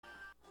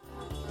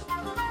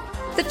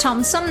The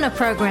Tom Sumner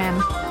Program.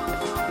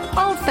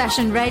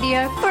 Old-fashioned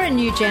radio for a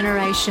new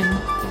generation.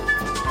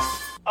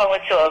 Oh,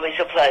 it's always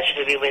a pleasure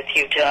to be with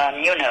you, Tom.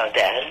 You know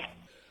that.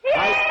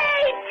 Yay,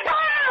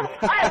 Tom!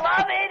 I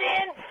love it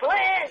in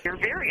Flint! You're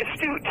very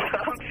astute,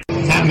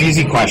 Tom. Tom,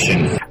 easy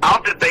question.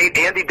 I'll debate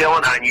Andy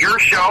Dillon on your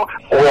show.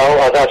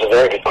 Well, that's a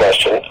very good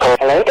question.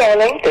 Hello,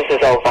 darling. This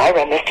is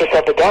Elvira, Mistress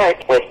of the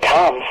Dark, with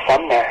Tom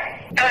Sumner.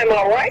 I'm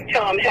all right,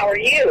 Tom. How are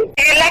you?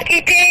 You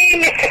lucky day,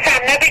 Mr.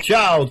 Sumner.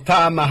 Ciao,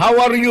 Tom. How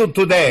are you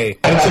today?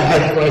 That's a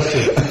good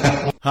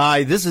question.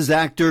 Hi, this is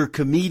actor,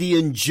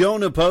 comedian Joe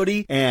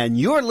Napodi, and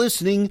you're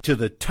listening to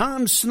the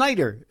Tom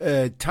Smothers.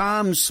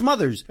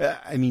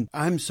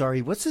 I'm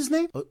sorry, what's his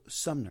name?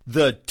 Sumner.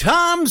 The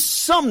Tom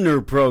Sumner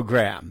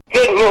Program.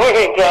 Good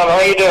morning, Tom.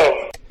 How you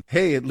doing?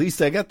 Hey, at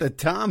least I got the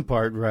Tom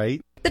part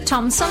right. The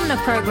Tom Sumner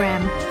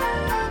Program.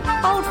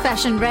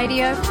 Old-fashioned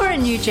radio for a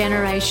new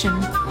generation.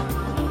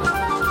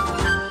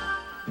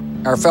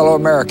 Our fellow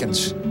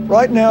Americans.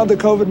 Right now, the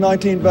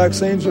COVID-19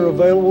 vaccines are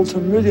available to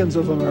millions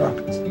of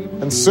Americans.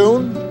 And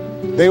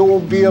soon, they will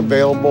be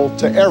available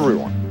to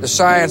everyone. The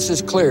science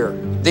is clear.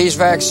 These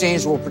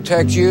vaccines will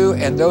protect you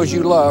and those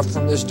you love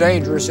from this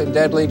dangerous and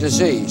deadly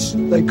disease.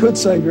 They could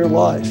save your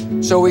life.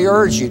 So we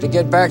urge you to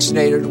get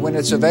vaccinated when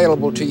it's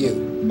available to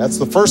you. That's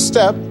the first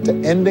step to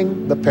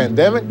ending the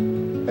pandemic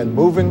and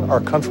moving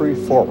our country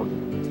forward.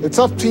 It's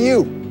up to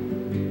you.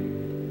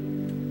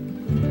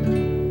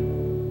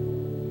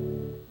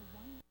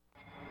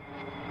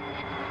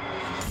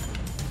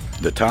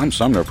 The Tom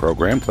Sumner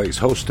Program plays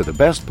host to the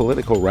best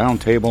political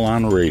roundtable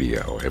on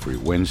radio every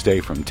Wednesday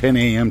from 10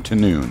 a.m. to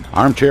noon.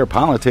 Armchair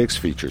Politics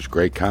features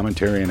great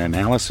commentary and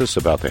analysis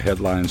about the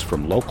headlines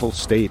from local,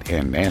 state,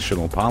 and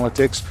national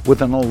politics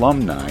with an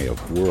alumni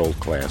of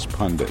world-class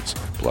pundits,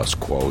 plus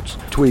quotes,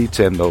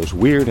 tweets, and those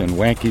weird and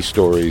wacky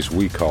stories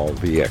we call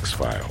the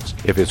X-Files.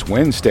 If it's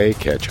Wednesday,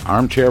 catch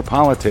Armchair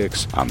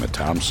Politics on the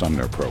Tom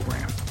Sumner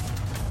Program.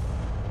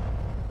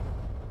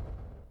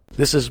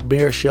 This is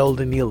Mayor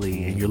Sheldon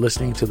Neely, and you're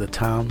listening to the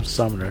Tom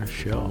Sumner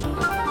Show.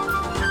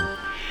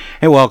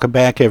 Hey, welcome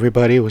back,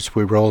 everybody, as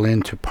we roll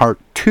into part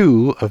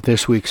 2 of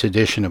this week's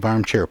edition of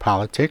Armchair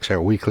Politics,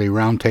 our weekly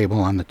roundtable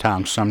on the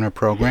Tom Sumner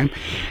Program.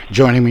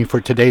 Joining me for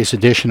today's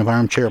edition of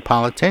Armchair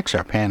Politics,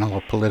 our panel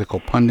of political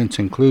pundits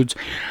includes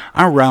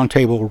our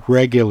roundtable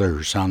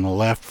regulars. On the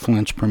left,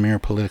 Flint's premier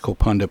political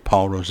pundit,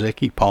 Paul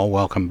Rosicki. Paul,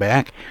 welcome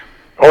back.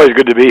 Always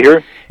good to be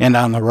here. And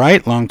on the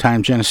right,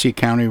 longtime Genesee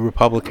County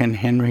Republican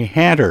Henry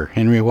Hatter.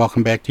 Henry,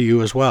 welcome back to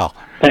you as well.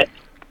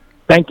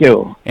 Thank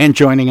you. And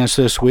joining us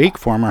this week,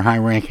 former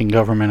high-ranking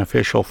government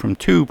official from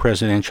 2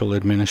 presidential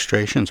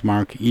administrations,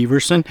 Mark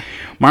Everson.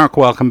 Mark,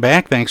 welcome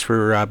back. Thanks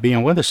for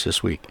being with us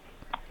this week.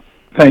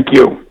 Thank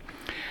you.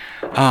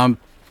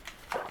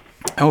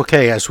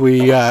 Okay, as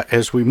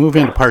we move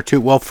into part 2,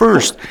 well,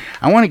 first,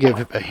 I want to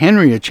give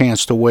Henry a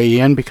chance to weigh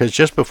in, because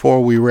just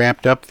before we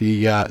wrapped up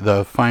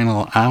the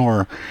final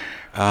hour,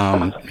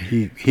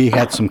 he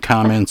had some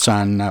comments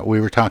on, we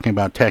were talking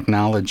about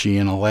technology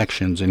and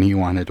elections, and he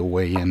wanted to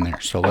weigh in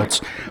there. So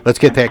let's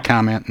get that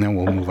comment, and then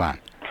we'll move on.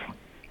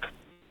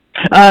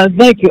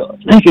 Thank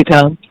you,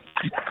 Tom.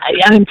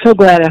 I'm so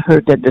glad I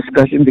heard that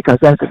discussion, because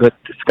that's a good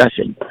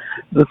discussion.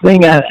 The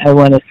thing I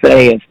want to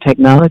say is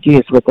technology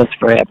is with us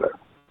forever.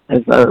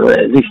 At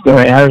least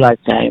during our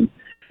lifetime,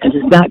 and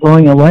it's not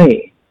going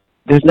away.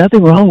 There's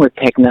nothing wrong with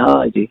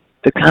technology.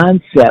 The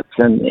concepts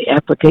and the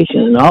application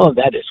and all of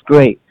that is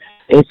great.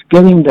 It's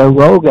getting the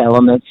rogue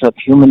elements of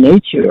human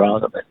nature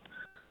out of it.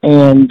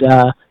 And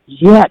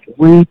yet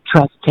we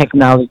trust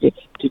technology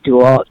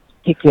to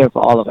take care of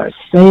all of our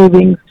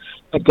savings,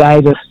 to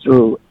guide us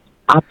through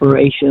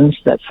operations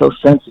that's so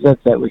sensitive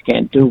that we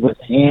can't do with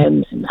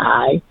hand and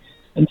eye,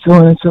 and so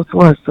on and so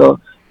forth. So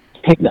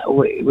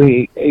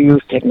we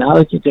use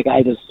technology to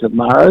guide us to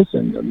Mars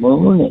and the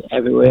moon and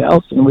everywhere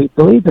else, and we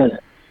believe in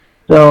it.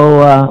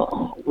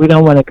 So we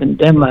don't want to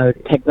condemn our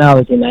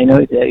technology, and I know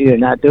that you're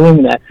not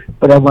doing that,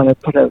 but I want to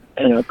put a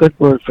good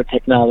word for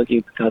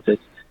technology, because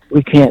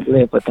we can't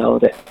live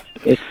without it.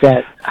 It's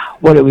that,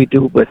 what do we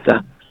do with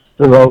the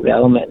rogue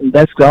element? And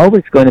that's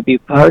always going to be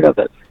part of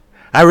it.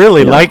 I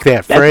really like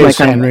that phrase,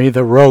 Henry,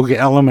 the rogue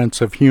elements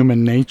of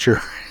human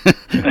nature.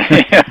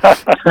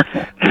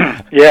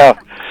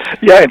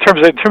 Yeah. In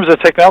terms of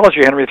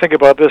technology, Henry, think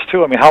about this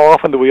too. I mean, how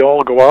often do we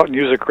all go out and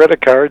use a credit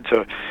card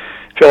to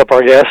fill up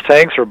our gas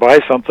tanks or buy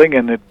something,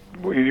 and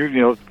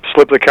you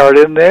slip the card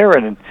in there,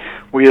 and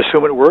we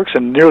assume it works,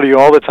 and nearly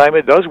all the time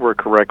it does work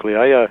correctly.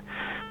 I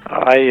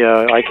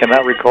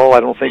cannot recall, I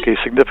don't think, a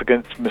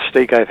significant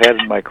mistake I've had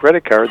in my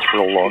credit cards for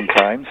a long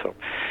time. So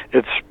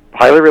it's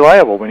highly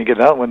reliable when you get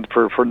out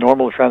for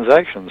normal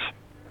transactions.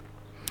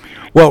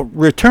 Well,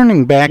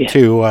 returning back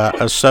to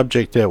a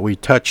subject that we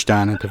touched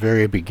on at the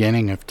very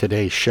beginning of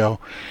today's show,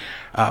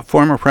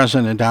 former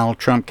President Donald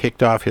Trump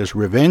kicked off his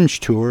revenge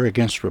tour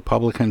against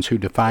Republicans who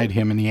defied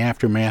him in the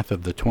aftermath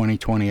of the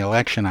 2020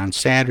 election on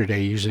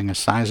Saturday, using a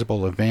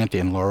sizable event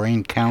in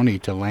Lorain County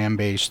to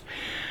lambaste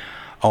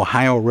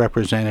Ohio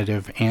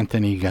Representative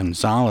Anthony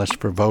Gonzalez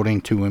for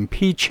voting to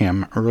impeach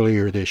him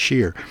earlier this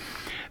year.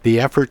 The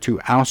effort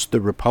to oust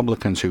the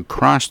Republicans who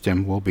crossed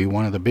him will be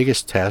one of the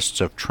biggest tests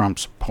of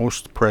Trump's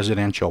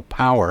post-presidential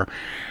power,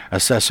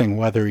 assessing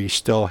whether he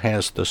still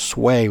has the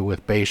sway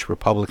with base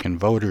Republican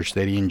voters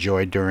that he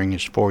enjoyed during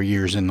his 4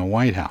 years in the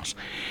White House.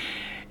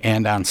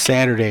 And on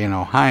Saturday in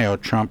Ohio,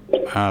 Trump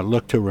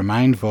looked to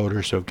remind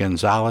voters of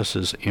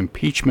Gonzalez's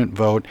impeachment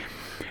vote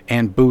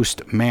and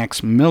boost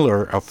Max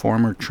Miller, a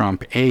former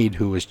Trump aide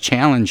who is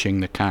challenging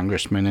the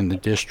congressman in the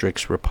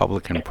district's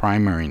Republican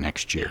primary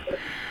next year.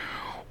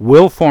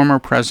 Will former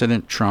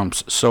President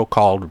Trump's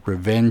so-called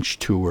revenge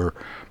tour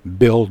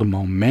build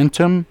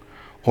momentum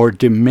or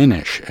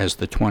diminish as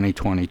the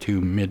 2022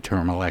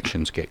 midterm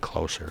elections get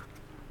closer?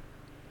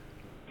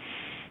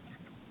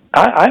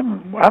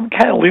 I'm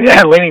kind of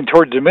leaning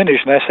toward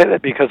diminish, and I say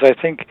that because I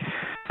think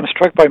I'm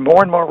struck by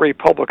more and more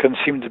Republicans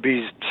seem to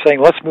be saying,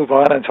 let's move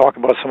on and talk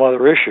about some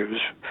other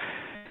issues.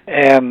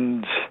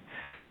 And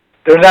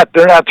they're not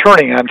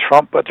turning on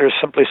Trump, but they're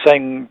simply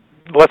saying,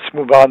 let's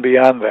move on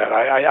beyond that.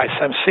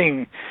 I'm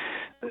seeing,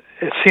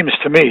 it seems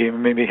to me,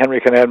 maybe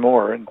Henry can add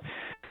more, and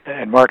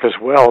Mark as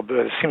well, but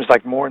it seems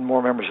like more and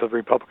more members of the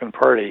Republican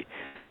Party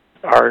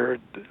are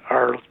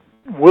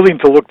willing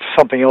to look to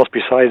something else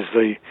besides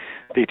the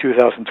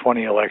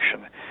 2020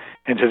 election.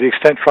 And to the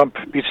extent Trump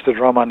beats the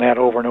drum on that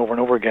over and over and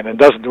over again and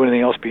doesn't do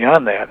anything else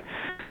beyond that,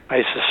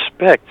 I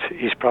suspect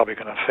he's probably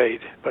going to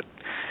fade. But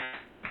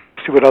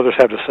see what others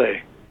have to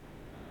say.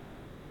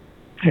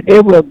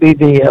 It will be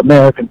the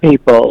American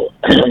people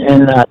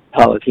and not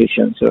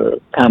politicians or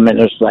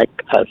commenters like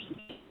us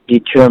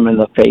determine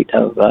the fate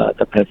of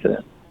the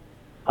president.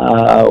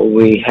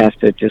 We have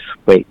to just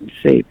wait and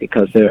see,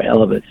 because there are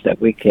elements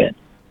that we can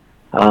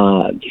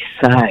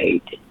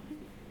decide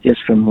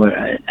just from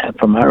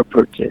our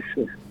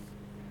purchases.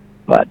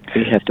 But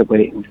we have to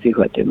wait and see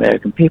what the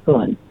American people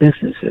and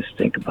businesses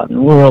think about,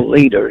 and world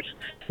leaders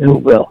who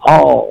will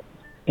all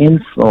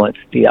influence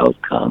the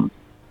outcome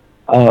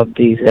of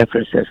these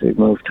efforts as we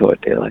move toward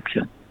the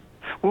election.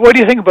 Well, what do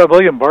you think about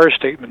William Barr's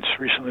statements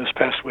recently this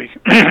past week?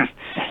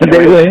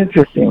 They were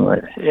interesting,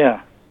 weren't they?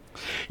 Yeah.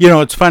 You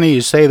know, it's funny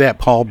you say that,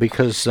 Paul,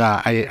 because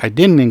I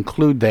didn't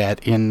include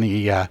that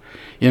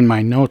in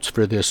my notes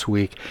for this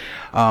week,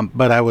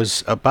 but I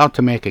was about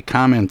to make a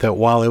comment that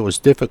while it was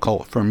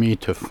difficult for me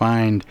to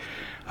find,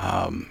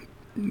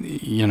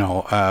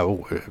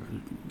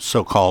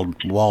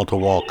 so-called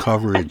wall-to-wall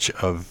coverage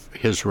of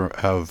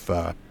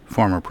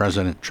former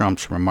President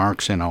Trump's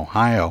remarks in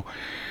Ohio,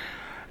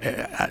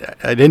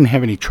 I didn't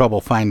have any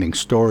trouble finding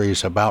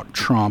stories about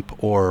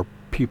Trump or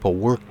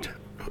people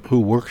who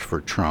worked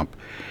for Trump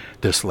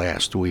this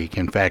last week.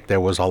 In fact,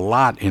 there was a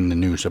lot in the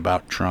news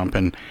about Trump,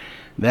 and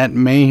that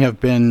may have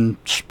been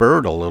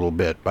spurred a little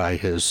bit by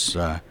his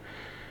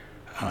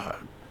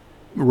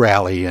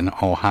rally in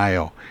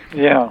Ohio.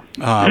 Yeah.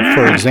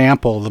 For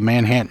example, the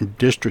Manhattan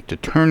District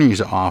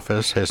Attorney's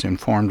Office has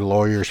informed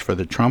lawyers for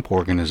the Trump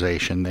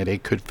Organization that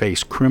it could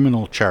face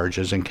criminal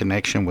charges in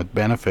connection with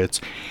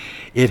benefits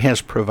it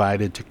has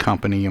provided to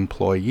company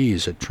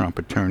employees. A Trump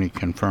attorney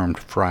confirmed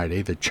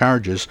Friday the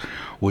charges,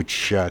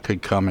 which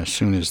could come as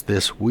soon as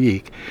this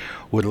week,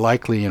 would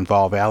likely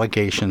involve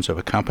allegations of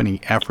a company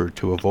effort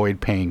to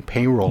avoid paying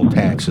payroll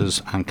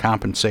taxes on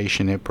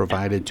compensation it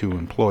provided to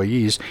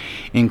employees,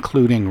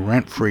 including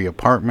rent-free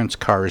apartments,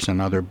 cars,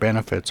 and other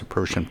benefits, a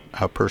person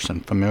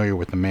familiar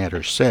with the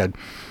matter said.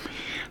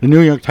 The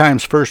New York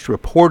Times first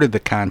reported the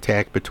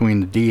contact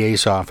between the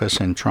DA's office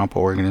and Trump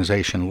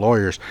Organization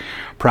lawyers.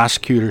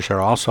 Prosecutors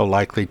are also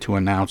likely to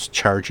announce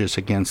charges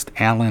against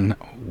Alan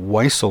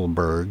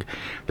Weisselberg,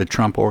 the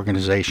Trump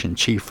Organization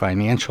chief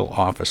financial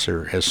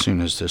officer, as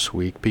soon as this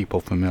week, people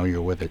familiar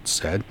with it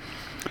said.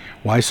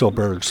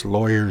 Weisselberg's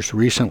lawyers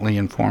recently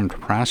informed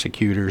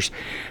prosecutors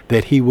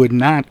that he would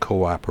not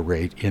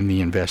cooperate in the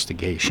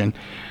investigation,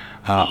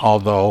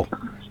 although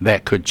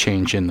that could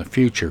change in the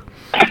future.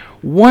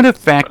 What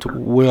effect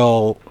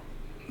will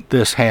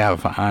this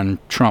have on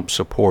Trump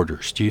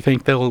supporters? Do you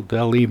think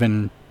they'll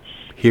even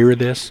hear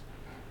this?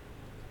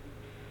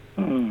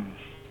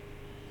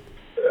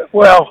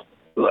 Well,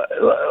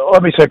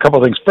 let me say a couple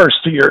of things.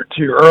 First, to your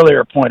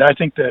earlier point, I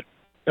think that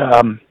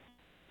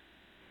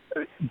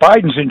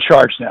Biden's in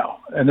charge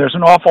now, and there's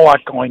an awful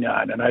lot going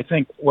on. And I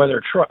think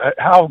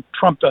how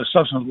Trump does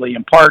substantively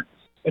in part,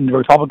 and the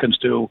Republicans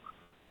do,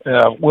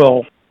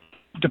 will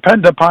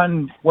depend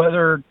upon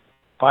whether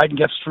Biden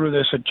gets through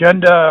this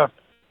agenda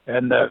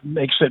and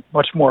makes it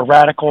much more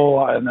radical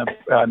on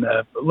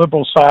the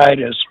liberal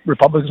side, as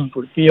Republicans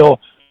would feel,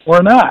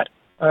 or not.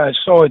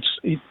 So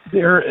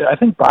I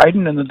think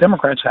Biden and the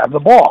Democrats have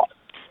the ball.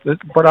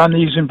 But on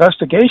these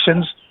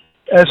investigations,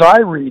 as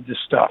I read the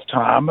stuff,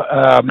 Tom,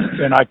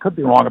 and I could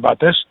be wrong about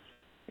this,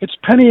 it's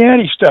penny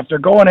ante stuff. They're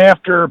going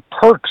after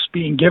perks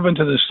being given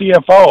to the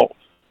CFO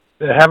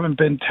that haven't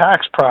been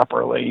taxed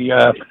properly.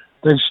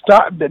 They've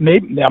stopped.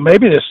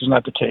 Maybe this is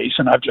not the case,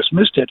 and I've just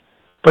missed it.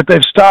 But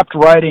they've stopped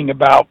writing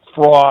about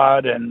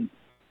fraud and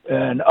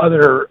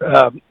other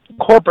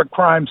corporate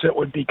crimes that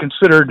would be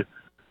considered,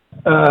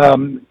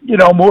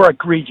 more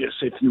egregious,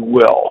 if you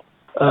will.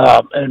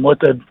 And what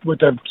they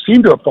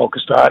seem to have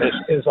focused on is,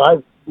 as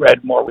I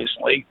read more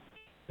recently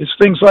is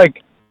things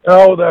like,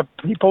 the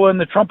people in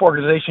the Trump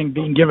organization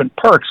being given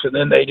perks and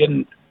then they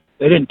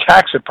didn't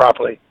tax it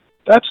properly.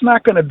 That's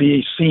not going to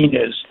be seen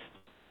as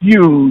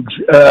huge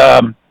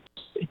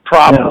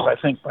problems, I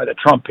think, by the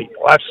Trump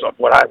people. That's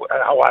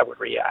how I would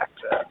react.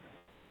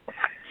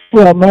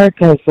 Well, Mark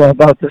has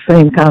about the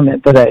same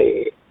comment that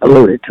I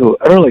alluded to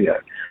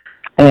earlier,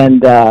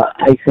 and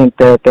I think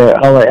that there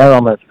are other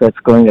elements that's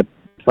going to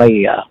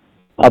play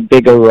a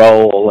bigger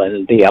role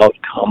in the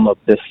outcome of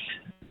this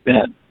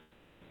event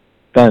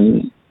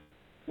than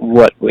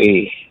what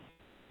we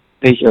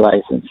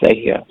visualize and say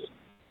here.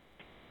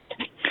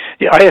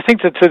 Yeah, I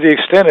think that to the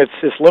extent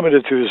it's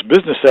limited to his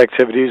business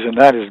activities and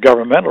not his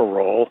governmental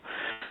role,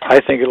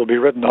 I think it'll be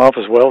written off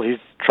as well.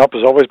 Trump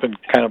has always been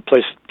kind of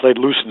played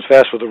loose and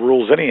fast with the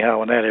rules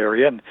anyhow in that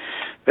area, and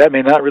that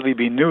may not really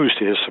be news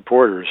to his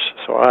supporters.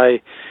 So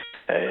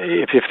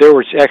if there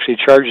were actually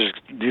charges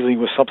dealing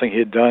with something he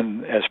had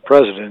done as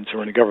president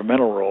or in a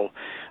governmental role,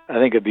 I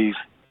think it'd be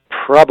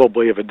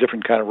probably of a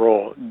different kind of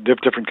role,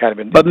 different kind of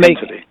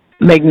intensity.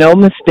 But make no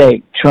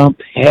mistake, Trump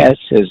has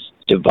his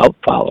devout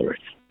followers.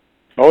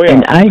 Oh, yeah.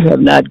 And I have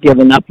not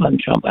given up on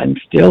Trump. I'm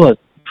still a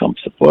Trump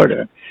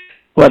supporter.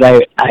 But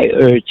I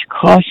urge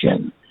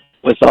caution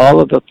with all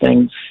of the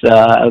things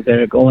that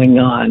are going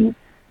on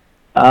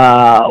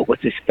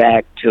with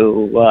respect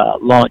to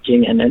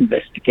launching an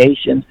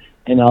investigation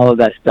and all of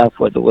that stuff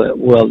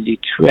will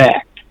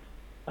detract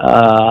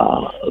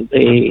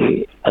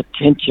the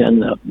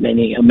attention of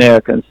many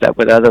Americans that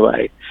would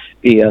otherwise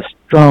be a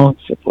strong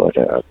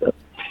supporter of the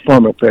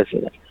former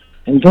president.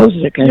 And those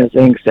are the kind of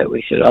things that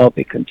we should all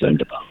be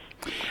concerned about.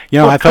 You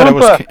know, I thought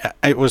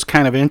it was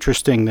kind of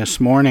interesting this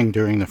morning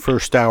during the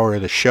first hour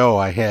of the show.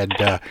 I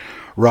had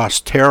Ross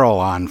Terrell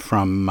on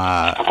from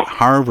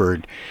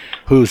Harvard,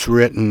 who's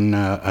written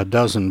a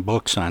dozen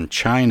books on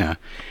China,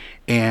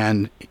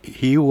 and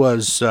he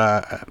was.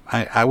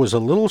 I was a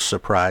little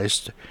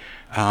surprised.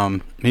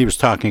 He was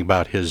talking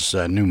about his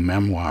new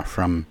memoir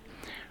from.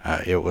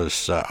 It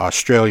was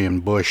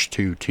Australian Bush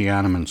to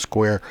Tiananmen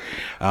Square.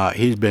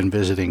 He's been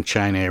visiting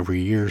China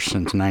every year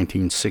since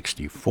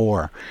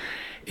 1964.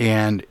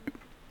 And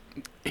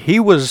he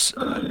was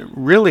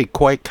really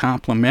quite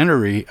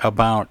complimentary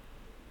about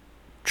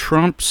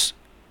Trump's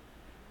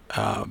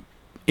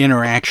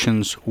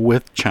interactions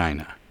with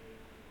China.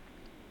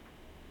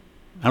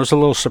 I was a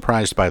little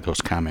surprised by those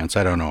comments.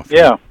 I don't know if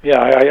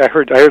I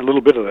heard a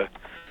little bit of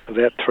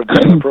that toward the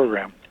end of the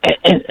program.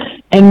 And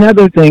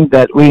another thing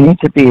that we need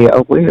to be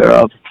aware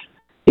of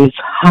is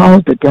how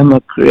the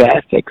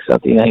demographics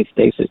of the United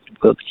States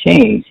will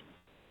change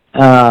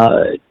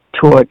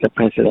toward the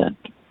President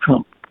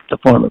Trump, the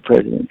former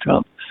President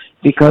Trump,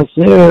 because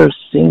there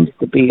seems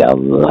to be a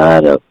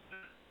lot of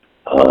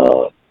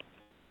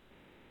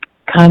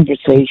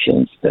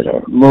conversations that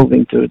are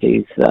moving through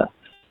these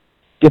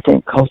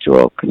different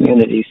cultural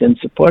communities in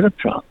support of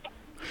Trump.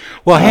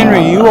 Well,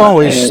 Henry,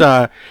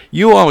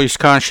 you always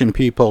caution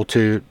people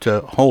to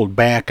hold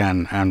back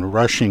on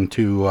rushing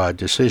to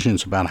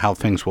decisions about how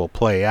things will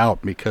play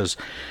out because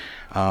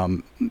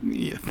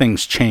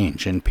things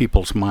change and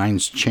people's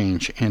minds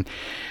change. And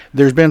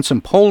there's been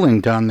some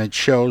polling done that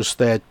shows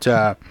that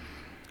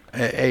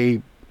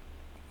a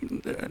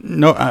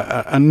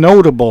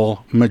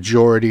notable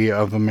majority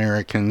of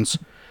Americans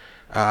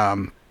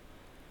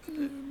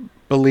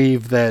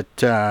believe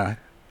that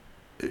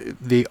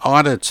the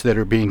audits that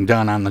are being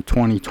done on the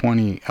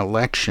 2020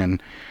 election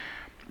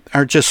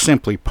are just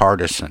simply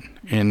partisan,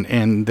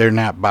 and they're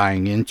not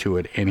buying into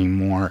it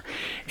anymore.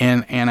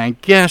 And I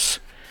guess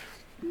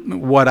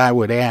what I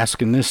would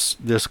ask, and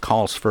this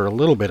calls for a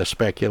little bit of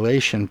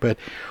speculation, but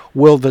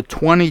will the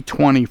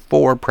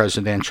 2024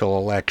 presidential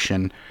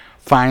election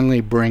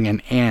finally bring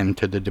an end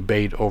to the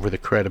debate over the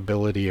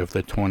credibility of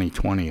the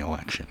 2020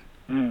 election?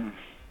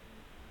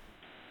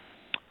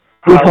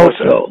 We hope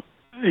so.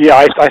 Yeah,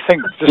 I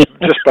think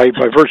just by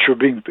virtue of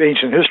being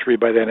ancient history,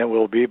 by then it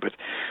will be. But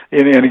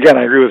and again,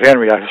 I agree with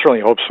Henry. I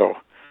certainly hope so.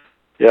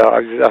 Yeah,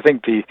 I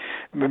think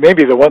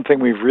maybe the one thing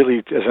we've really,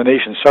 as a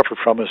nation, suffered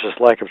from is this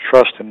lack of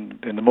trust in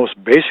the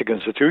most basic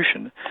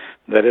institution,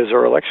 that is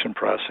our election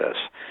process.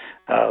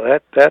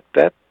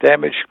 That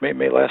damage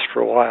may last for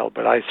a while,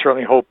 but I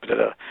certainly hope that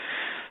a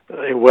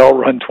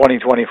well-run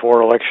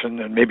 2024 election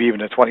and maybe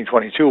even a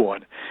 2022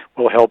 one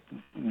will help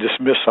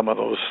dismiss some of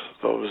those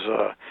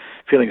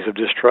feelings of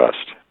distrust.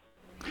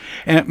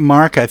 And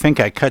Mark, I think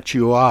I cut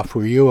you off.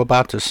 Were you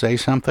about to say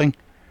something?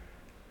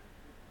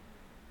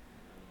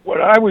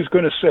 What I was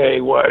going to say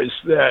was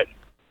that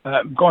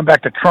going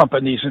back to Trump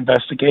and these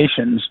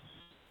investigations,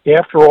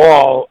 after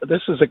all,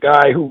 this is a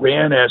guy who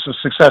ran as a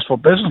successful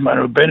businessman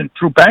who'd been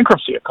through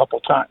bankruptcy a couple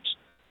times.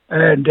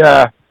 And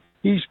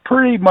he's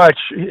pretty much,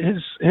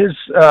 his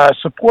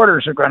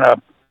supporters are going to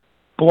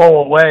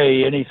blow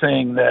away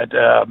anything that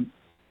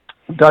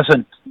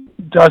doesn't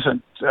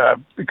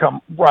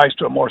rise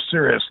to a more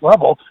serious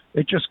level.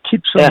 It just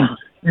keeps them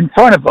in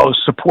front of those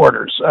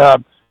supporters.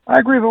 I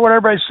agree with what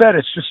everybody said.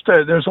 It's just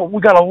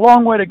we got a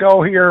long way to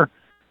go here,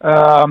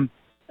 and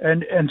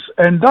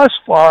thus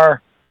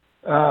far,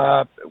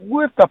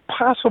 with the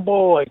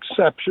possible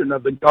exception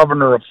of the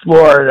governor of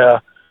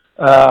Florida,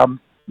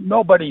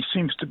 nobody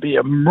seems to be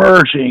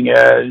emerging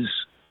as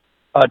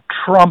a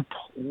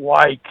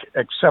Trump-like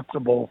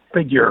acceptable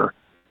figure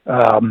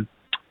in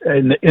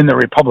the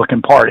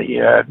Republican Party.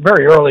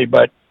 Very early,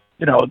 but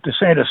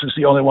DeSantis is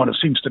the only one who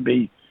seems to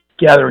be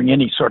gathering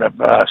any sort of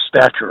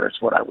stature, is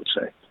what I would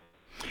say.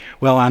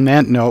 Well, on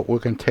that note, we're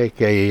going to take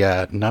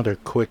another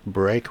quick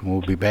break, and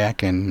we'll be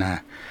back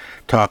and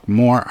talk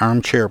more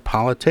Armchair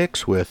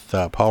Politics with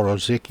Paul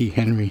Rosicki,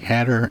 Henry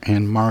Hatter,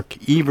 and Mark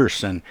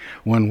Everson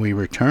when we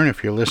return.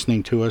 If you're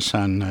listening to us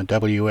on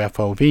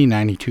WFOV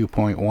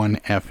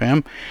 92.1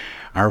 FM,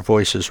 Our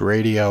Voices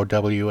Radio,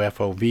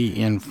 WFOV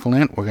in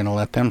Flint, we're going to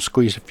let them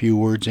squeeze a few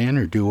words in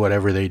or do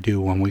whatever they do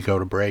when we go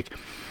to break.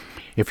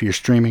 If you're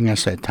streaming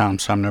us at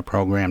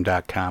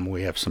TomSumnerProgram.com,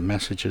 we have some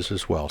messages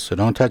as well. So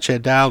don't touch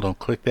that dial, don't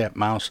click that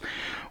mouse.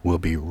 We'll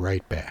be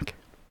right back.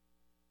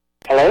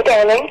 Hello,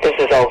 darling. This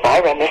is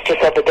Elvira,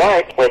 Mistress of the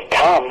Dark, with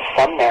Tom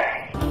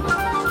Sumner.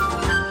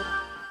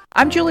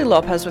 I'm Julie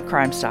Lopez with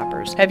Crime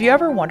Stoppers. Have you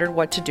ever wondered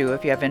what to do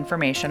if you have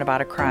information about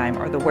a crime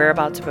or the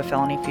whereabouts of a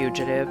felony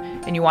fugitive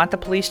and you want the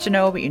police to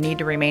know but you need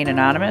to remain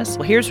anonymous?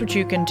 Well, here's what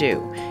you can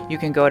do. You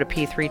can go to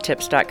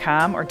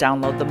p3tips.com or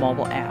download the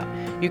mobile app.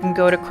 You can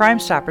go to Crime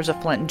Stoppers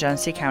of Flint and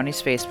Genesee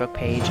County's Facebook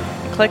page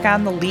and click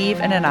on the Leave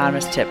an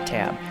Anonymous Tip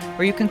tab,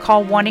 or you can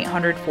call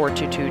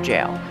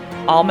 1-800-422-JAIL.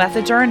 All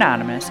methods are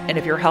anonymous, and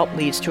if your help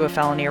leads to a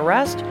felony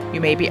arrest,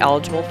 you may be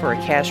eligible for a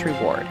cash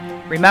reward.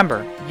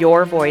 Remember,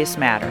 your voice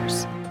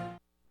matters.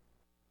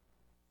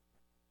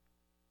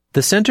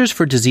 The Centers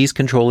for Disease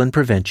Control and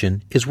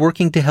Prevention is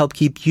working to help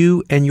keep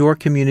you and your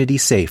community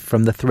safe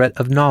from the threat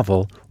of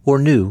novel or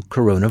new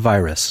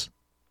coronavirus.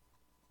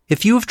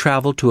 If you have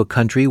traveled to a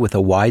country with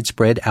a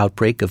widespread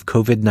outbreak of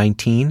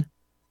COVID-19,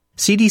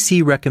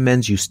 CDC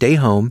recommends you stay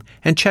home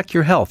and check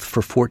your health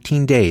for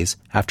 14 days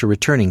after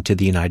returning to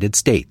the United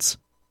States.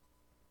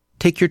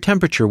 Take your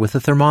temperature with a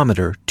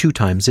thermometer 2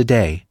 times a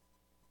day.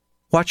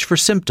 Watch for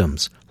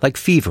symptoms like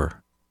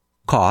fever,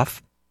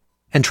 cough,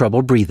 and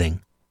trouble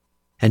breathing.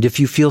 And if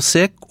you feel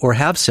sick or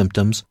have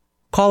symptoms,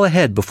 call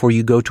ahead before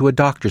you go to a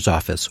doctor's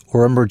office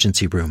or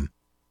emergency room.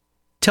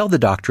 Tell the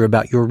doctor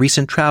about your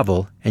recent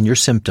travel and your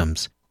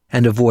symptoms,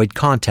 and avoid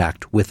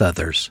contact with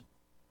others.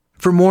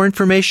 For more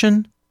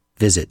information,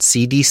 visit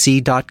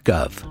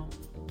cdc.gov.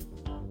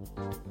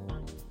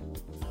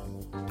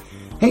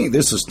 Hey,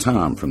 this is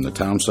Tom from the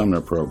Tom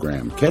Sumner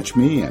Program. Catch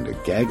me and a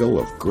gaggle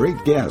of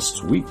great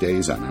guests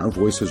weekdays on Our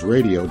Voices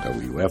Radio,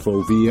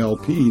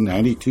 WFOVLP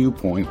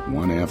 92.1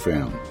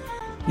 FM.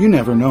 You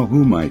never know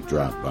who might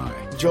drop by.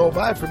 Joe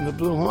By from the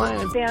Blue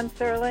Hawaiian. Dan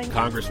Sterling.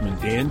 Congressman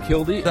Dan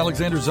Kildee.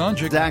 Alexander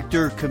Zonjic.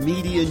 Actor,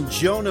 comedian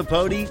Joe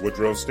Napodi.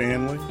 Woodrow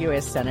Stanley.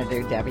 U.S.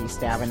 Senator Debbie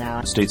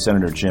Stabenow. State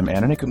Senator Jim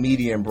Ananich.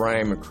 Comedian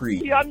Brian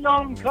McCree. The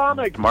unknown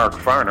comic. Mark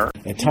Farner.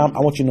 And Tom,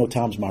 I want you to know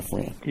Tom's my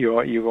friend.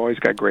 You've always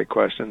got great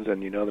questions,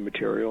 and you know the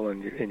material,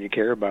 and you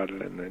care about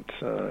it, and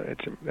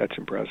that's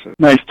impressive.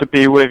 Nice to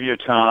be with you,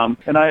 Tom.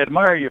 And I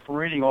admire you for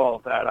reading all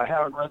of that. I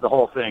haven't read the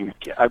whole thing.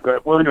 I've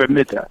got willing to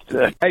admit that.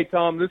 Hey,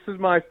 Tom, this is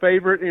my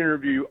favorite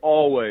interview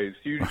always.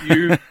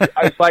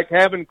 It's like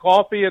having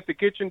coffee at the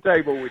kitchen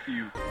table with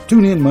you.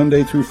 Tune in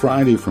Monday through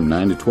Friday from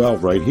 9 to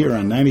 12 right here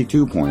on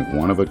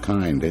 92.1 of a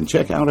kind, and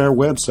check out our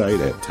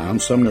website at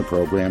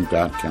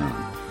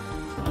TomSumnerProgram.com.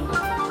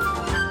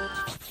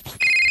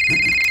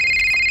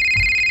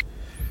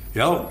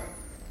 Yo,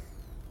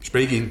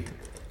 speaking.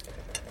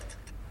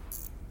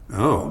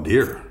 Oh,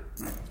 dear.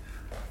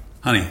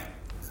 Honey,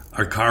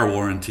 our car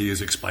warranty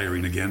is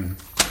expiring again.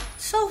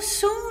 So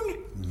soon?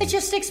 It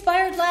just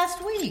expired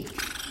last week.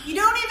 You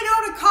don't even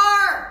own a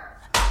car!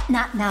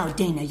 Not now,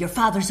 Dana. Your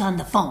father's on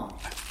the phone.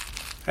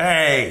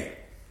 Hey!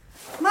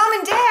 Mom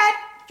and Dad,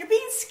 you're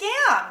being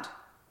scammed.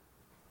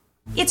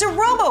 It's a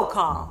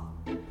robocall.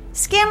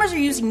 Scammers are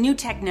using new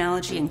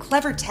technology and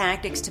clever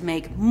tactics to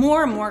make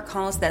more and more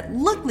calls that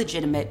look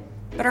legitimate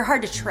but are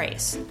hard to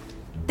trace.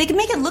 They can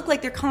make it look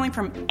like they're calling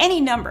from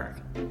any number,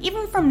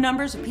 even from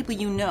numbers of people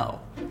you know.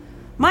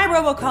 My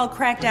robocall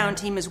crackdown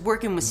team is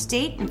working with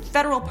state and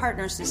federal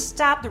partners to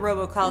stop the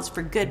robocalls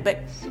for good, but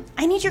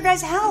I need your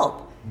guys'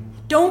 help.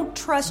 Don't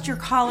trust your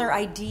caller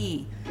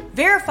ID.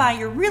 Verify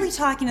you're really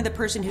talking to the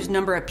person whose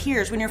number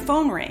appears when your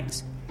phone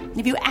rings. And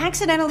if you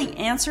accidentally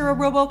answer a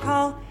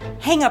robocall,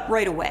 hang up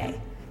right away.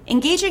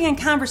 Engaging in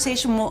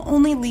conversation will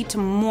only lead to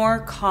more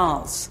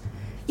calls.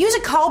 Use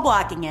a call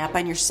blocking app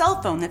on your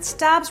cell phone that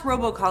stops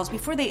robocalls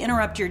before they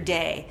interrupt your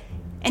day.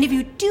 And if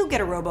you do get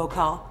a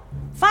robocall,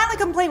 file a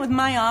complaint with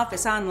my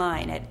office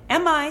online at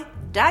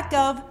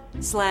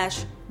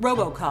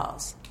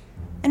mi.gov/robocalls.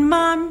 And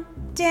Mom,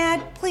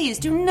 Dad, please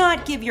do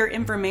not give your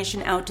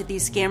information out to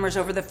these scammers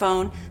over the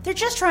phone. They're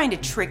just trying to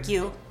trick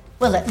you.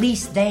 Well, at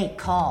least they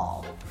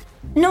call.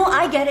 No,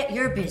 I get it.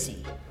 You're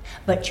busy.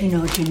 But you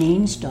know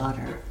Janine's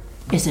daughter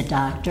is a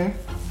doctor.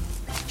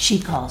 She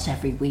calls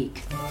every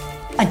week.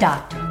 A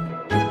doctor.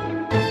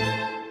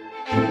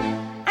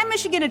 I'm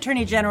Michigan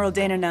Attorney General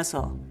Dana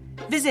Nessel.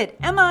 Visit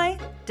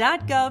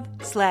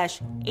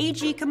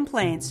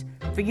mi.gov/agcomplaints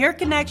for your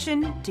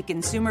connection to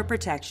consumer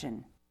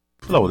protection.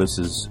 Hello, this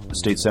is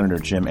State Senator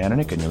Jim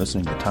Ananich, and you're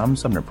listening to the Tom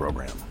Sumner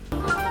Program.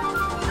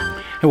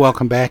 Hey,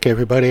 welcome back,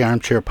 everybody.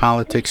 Armchair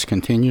Politics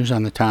continues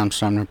on the Tom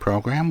Sumner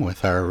Program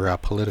with our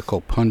political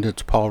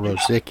pundits Paul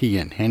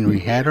Rosicki and Henry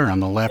Hatter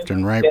on the left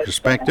and right,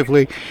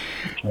 respectively,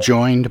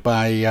 joined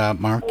by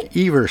Mark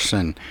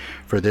Everson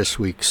for this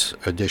week's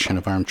edition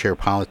of Armchair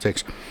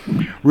Politics.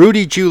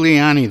 Rudy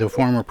Giuliani, the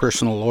former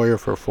personal lawyer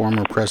for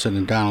former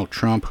President Donald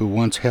Trump, who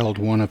once held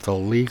one of the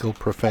legal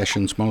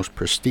profession's most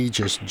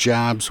prestigious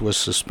jobs, was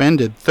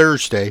suspended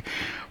Thursday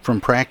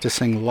from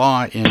practicing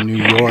law in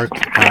New York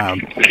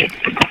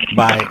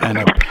by an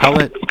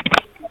appellate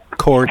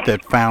court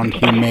that found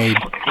he made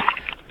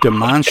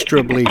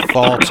demonstrably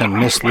false and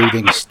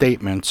misleading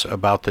statements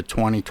about the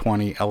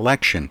 2020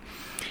 election.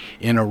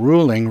 In a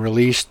ruling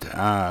released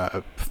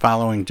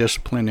following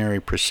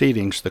disciplinary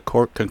proceedings, the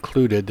court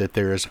concluded that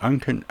there is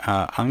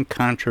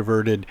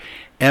uncontroverted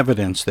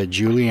evidence that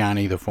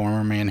Giuliani, the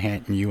former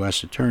Manhattan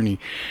U.S. attorney,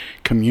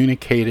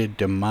 communicated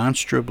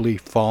demonstrably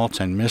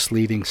false and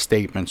misleading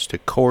statements to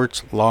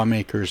courts,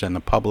 lawmakers, and the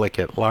public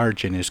at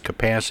large in his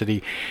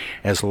capacity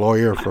as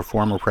lawyer for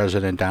former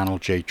President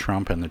Donald J.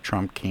 Trump and the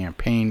Trump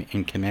campaign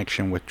in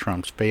connection with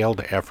Trump's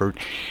failed effort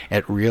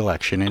at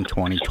re-election in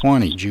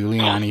 2020.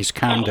 Giuliani's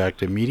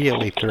conduct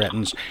immediately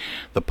threatens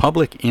the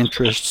public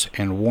interests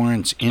and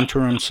warrants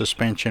interim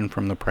suspension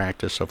from the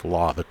practice of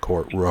law, the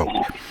court wrote.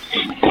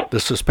 The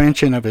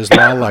suspension of his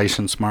law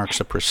license marks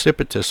a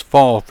precipitous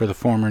fall for the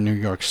former New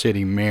York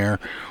City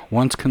mayor,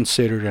 once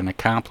considered an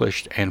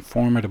accomplished and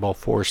formidable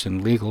force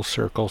in legal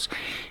circles.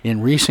 In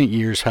recent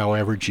years,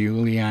 however,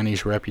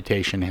 Giuliani's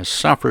reputation has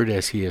suffered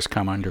as he has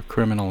come under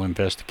criminal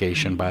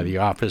investigation by the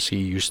office he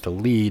used to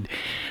lead,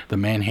 the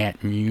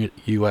Manhattan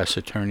U.S.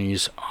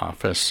 Attorney's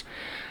Office,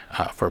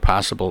 for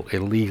possible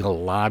illegal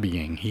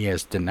lobbying. He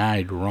has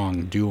denied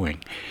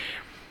wrongdoing.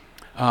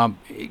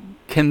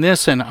 Can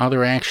this and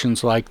other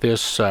actions like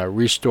this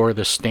restore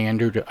the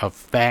standard of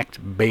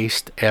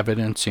fact-based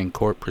evidence in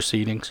court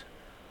proceedings?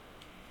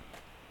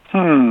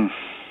 I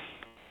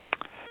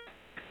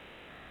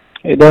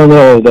don't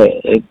know.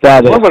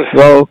 That is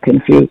so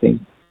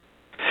confusing.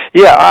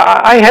 Yeah,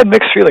 I had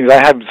mixed feelings. I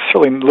had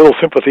certainly little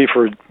sympathy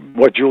for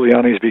what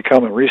Giuliani's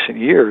become in recent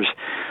years.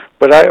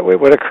 But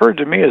what occurred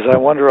to me is I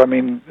wonder, I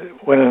mean,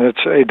 when a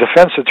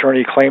defense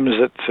attorney claims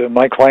that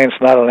my client's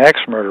not an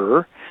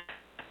axe-murderer,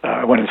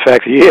 when in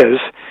fact he is,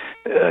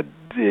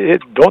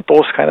 don't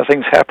those kind of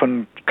things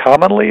happen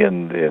commonly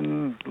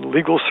in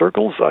legal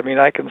circles? I mean,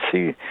 I can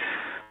see,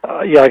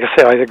 like I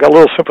said, I got a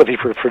little sympathy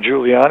for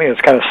Giuliani.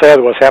 It's kind of sad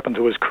what's happened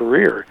to his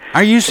career.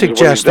 Are you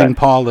suggesting,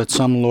 Paul, that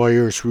some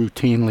lawyers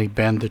routinely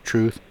bend the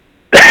truth?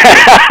 I'm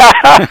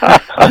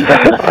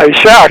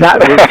shocked. Not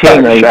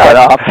routinely, but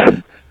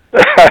often.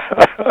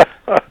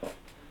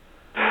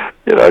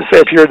 You know, say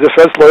if you're a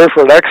defense lawyer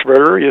for an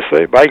ex-murderer, you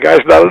say, my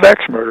guy's not an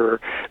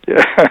ex-murderer.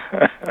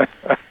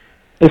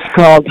 It's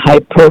called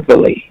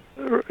hyperbole.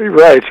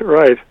 Right.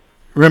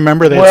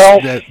 Remember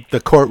that the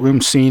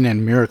courtroom scene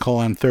in Miracle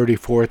on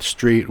 34th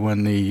Street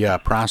when the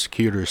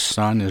prosecutor's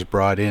son is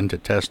brought in to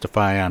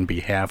testify on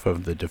behalf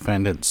of the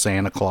defendant,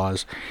 Santa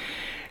Claus,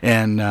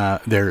 and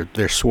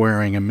they're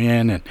swearing him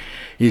in, and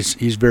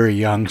he's very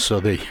young, so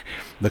the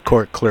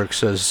court clerk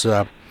says,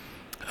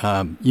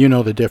 you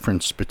know the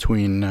difference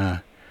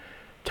between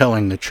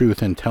telling the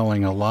truth and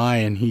telling a lie,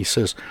 and he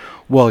says,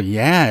 well,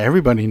 yeah,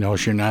 everybody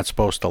knows you're not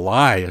supposed to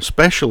lie,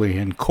 especially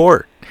in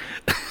court.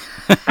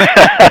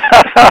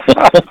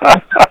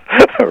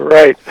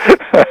 Right.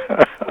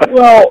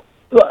 Well,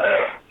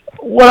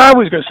 what I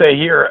was going to say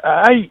here,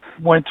 I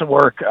went to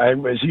work,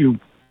 as you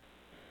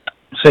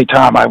say,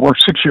 Tom, I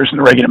worked 6 years in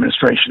the Reagan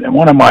administration, and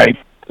one of my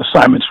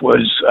assignments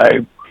was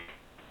I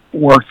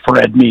worked for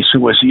Ed Meese, who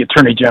was the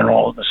Attorney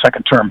General in the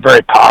second term,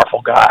 very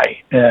powerful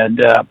guy,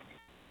 and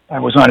I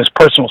was on his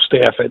personal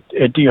staff at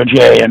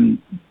DOJ, and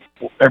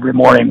every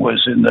morning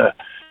was in the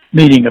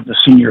meeting of the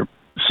senior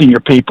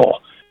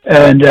people.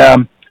 And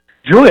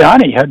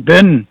Giuliani had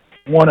been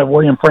one of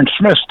William French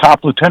Smith's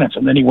top lieutenants,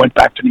 and then he went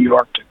back to New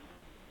York to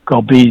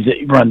go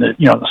run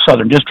the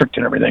Southern District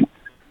and everything.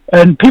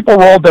 And people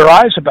rolled their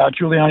eyes about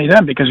Giuliani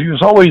then because he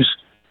was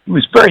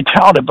very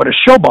talented, but a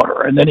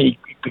showboater. And then he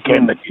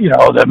became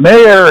the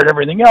mayor and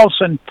everything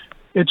else, and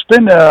it's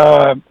been,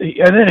 and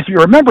then if you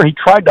remember, he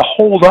tried to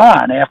hold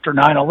on after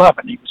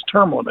 9/11. He was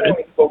term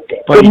limited.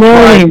 Good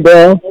morning,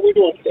 Bill.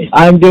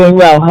 I'm doing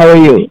well. How are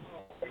you?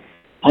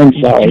 I'm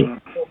sorry.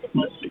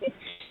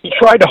 He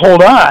tried to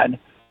hold on,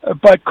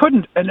 but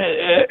couldn't. And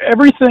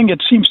everything,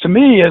 it seems to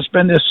me, has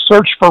been this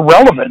search for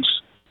relevance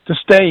to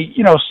stay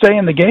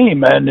in the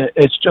game, and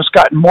it's just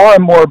gotten more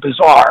and more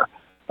bizarre.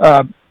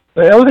 The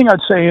other thing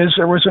I'd say is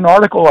there was an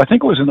article, I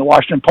think it was in the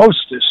Washington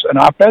Post, an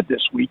op-ed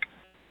this week.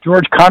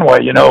 George Conway,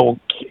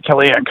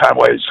 Kellyanne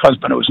Conway's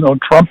husband, who was no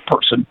Trump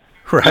person,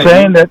 right,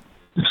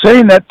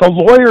 saying that the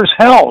lawyers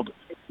held,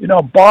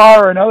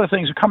 Barr and other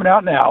things are coming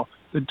out now.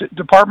 The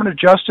Department of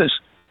Justice,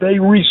 they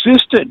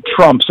resisted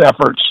Trump's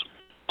efforts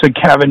to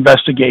have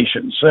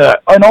investigations,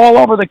 and all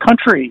over the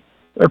country.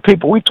 there are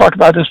people, we've talked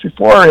about this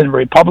before, and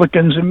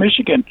Republicans in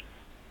Michigan.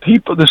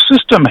 The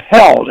system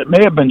held. It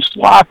may have been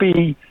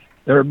sloppy.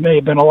 There may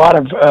have been a lot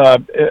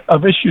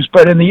of issues,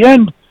 but in the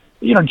end,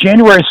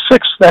 January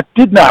 6th, that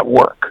did not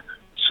work.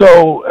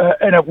 So,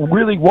 and it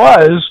really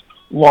was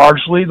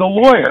largely the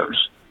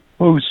lawyers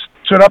who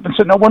stood up and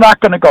said, no, we're not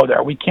going to go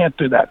there. We can't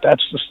do that.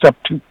 That's the step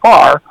too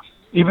far,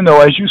 even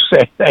though, as you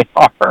say, they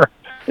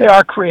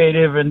are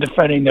creative in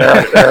defending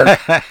their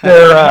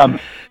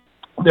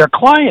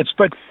clients.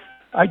 But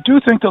I do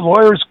think the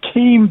lawyers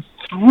came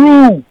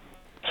through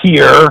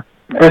here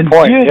and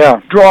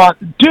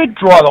did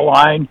draw the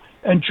line,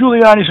 and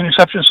Giuliani's an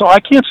exception. So I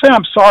can't say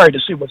I'm sorry to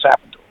see what's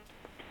happened to him.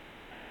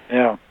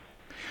 Yeah.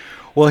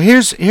 Well,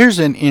 here's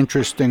an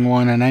interesting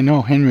one, and I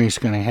know Henry's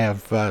going to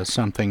have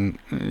something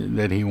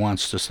that he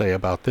wants to say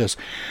about this.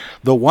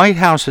 The White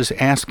House is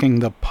asking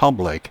the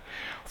public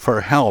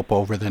for help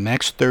over the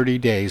next 30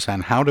 days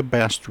on how to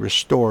best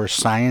restore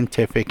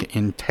scientific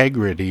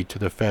integrity to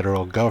the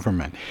federal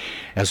government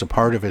as a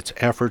part of its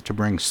effort to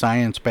bring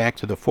science back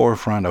to the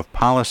forefront of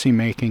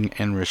policymaking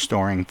and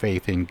restoring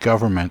faith in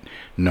government,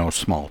 no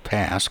small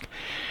task.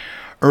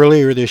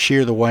 Earlier this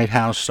year, the White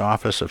House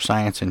Office of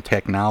Science and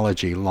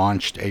Technology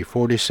launched a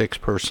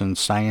 46-person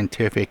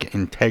scientific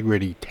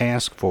integrity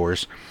task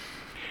force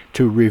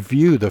to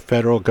review the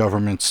federal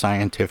government's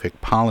scientific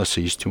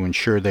policies to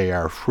ensure they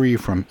are free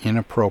from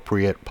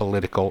inappropriate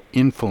political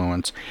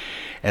influence,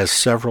 as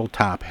several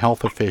top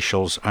health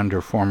officials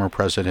under former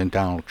President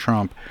Donald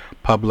Trump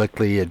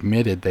publicly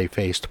admitted they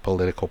faced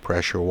political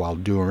pressure while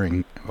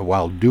doing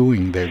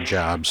their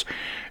jobs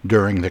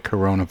during the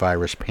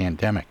coronavirus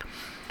pandemic.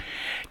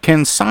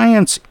 Can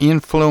science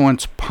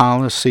influence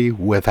policy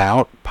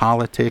without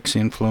politics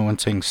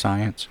influencing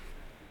science?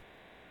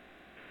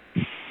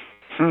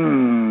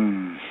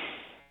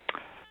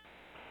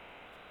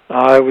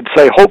 I would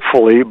say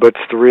hopefully, but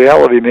the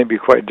reality may be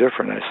quite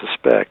different, I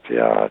suspect.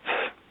 Yeah,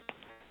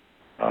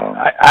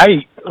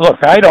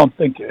 I don't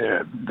think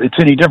it's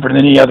any different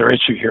than any other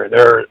issue here.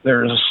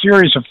 There's a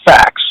series of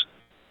facts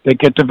that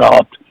get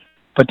developed,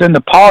 but then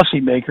the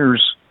policymakers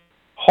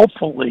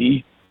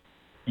hopefully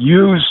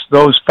use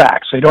those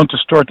facts. They don't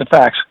distort the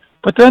facts.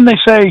 But then they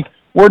say,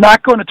 we're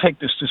not going to take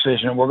this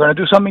decision. We're going to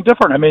do something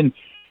different. I mean,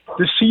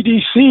 the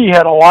CDC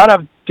had a lot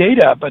of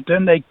data, but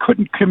then they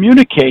couldn't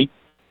communicate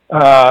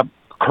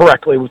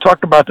correctly. We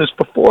talked about this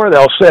before.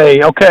 They'll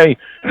say, okay,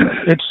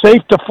 it's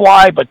safe to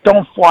fly, but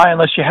don't fly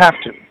unless you have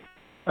to.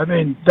 I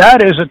mean,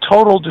 that is a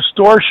total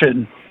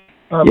distortion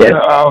of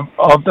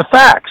the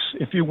facts,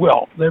 if you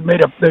will. They've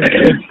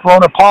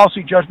thrown a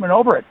policy judgment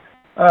over it.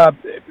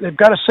 They've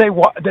got to say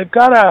they've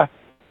got to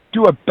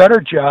do a better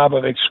job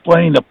of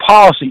explaining the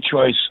policy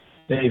choice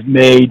they've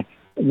made,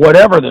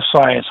 whatever the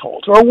science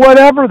holds, or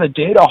whatever the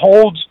data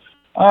holds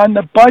on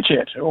the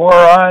budget, or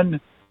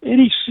on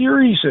any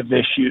series of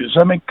issues.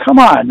 I mean, come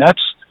on,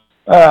 that's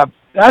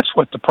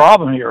what the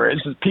problem here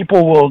is, that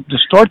people will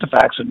distort the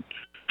facts, and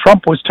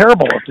Trump was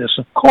terrible at this,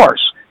 of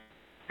course.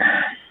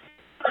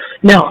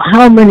 Now,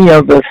 how many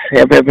of us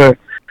have ever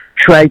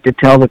tried to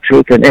tell the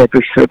truth in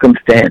every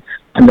circumstance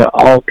under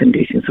all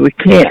conditions? We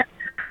can't.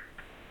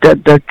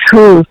 The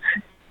truth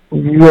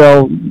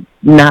will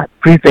not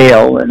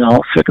prevail in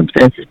all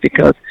circumstances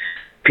because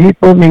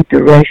people need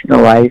to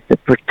rationalize to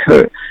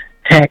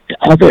protect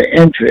other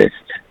interests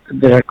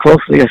that are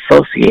closely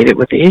associated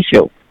with the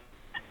issue.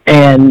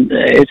 And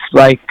it's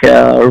like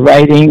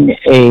writing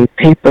a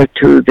paper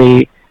to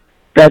the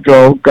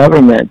federal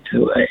government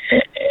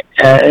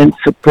in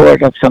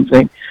support of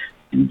something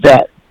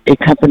that a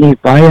company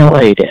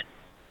violated.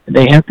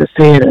 They have to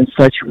say it in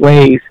such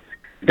ways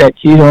that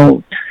you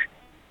don't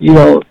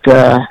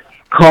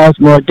cause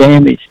more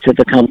damage to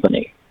the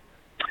company.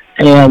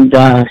 And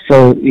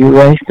so you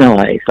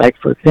rationalize. Like,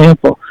 for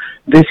example,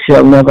 this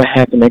shall never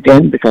happen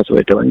again because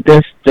we're doing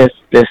this,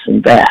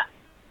 and that.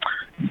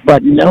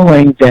 But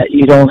knowing that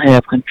you don't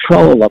have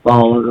control of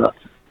all of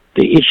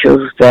the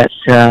issues that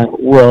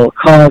will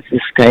cause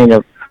this kind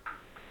of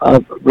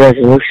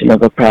resolution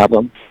of a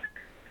problem.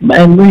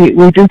 And we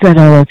do that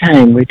all the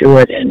time. We do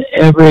it in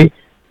every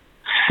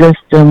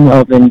system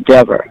of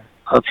endeavor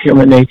of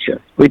human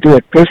nature. We do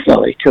it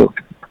personally, too.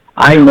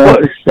 I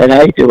notice that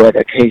I do it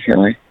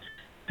occasionally.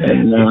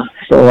 And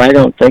so I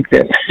don't think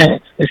that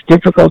it's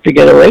difficult to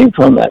get away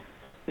from it.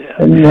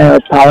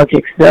 And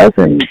politics does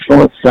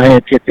influence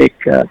scientific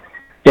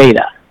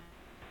data.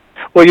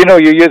 Well,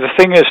 the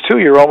thing is, too,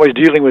 you're always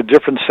dealing with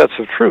different sets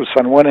of truths.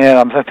 On one hand,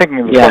 I'm thinking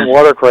of the Flint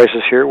water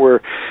crisis here,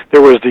 where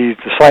there was the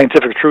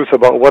scientific truth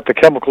about what the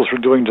chemicals were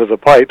doing to the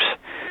pipes,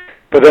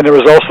 but then there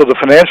was also the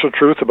financial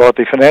truth about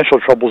the financial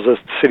troubles that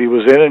the city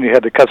was in, and you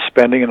had to cut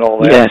spending and all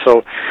that. Yes.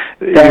 So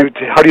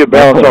how do you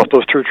balance off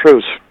those two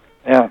truths?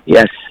 Yeah.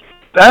 Yes.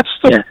 That's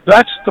the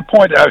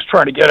point that I was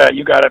trying to get at.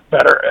 You got it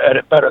better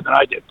than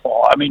I did,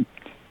 Paul. I mean,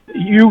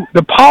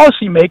 the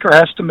policymaker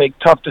has to make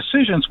tough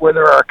decisions where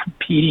there are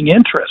competing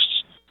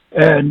interests,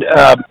 and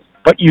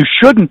but you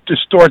shouldn't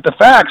distort the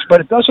facts.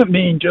 But it doesn't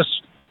mean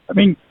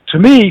to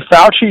me,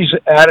 Fauci's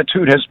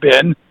attitude has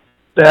been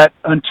that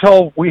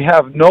until we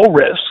have no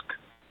risk,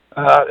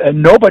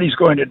 and nobody's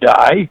going to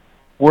die,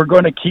 we're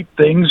going to keep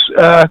things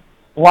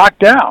locked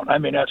down. I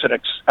mean,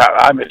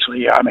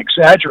 I'm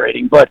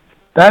exaggerating, but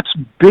that's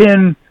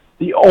been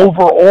the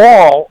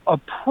overall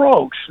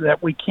approach,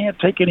 that we can't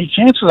take any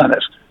chances on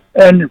this.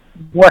 And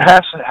what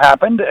has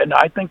happened, and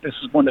I think this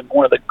is one of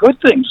the good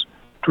things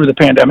through the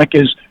pandemic,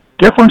 is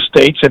different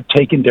states have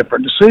taken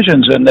different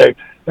decisions, and there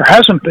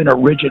hasn't been a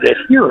rigid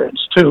adherence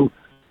to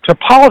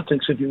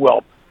politics, if you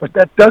will. But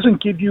that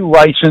doesn't give you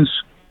license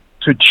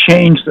to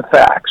change the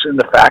facts, and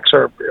the facts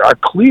are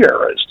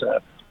clear as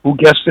to who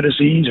gets the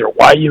disease or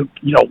why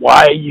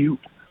you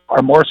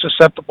are more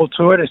susceptible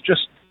to it. It's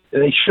just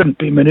they shouldn't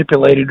be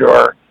manipulated,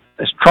 or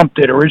as Trump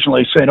did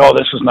originally, saying, "Oh,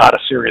 this is not a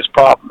serious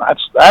problem."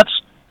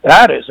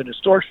 That is a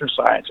distortion of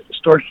science, a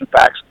distortion of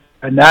facts,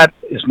 and that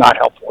is not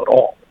helpful at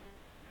all.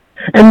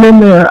 And then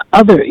there are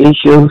other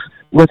issues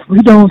which we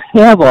don't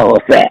have all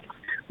the facts.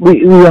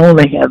 We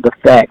only have the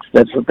facts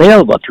that's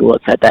available to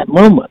us at that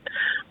moment.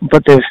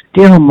 But there's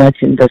still much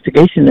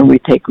investigation, and we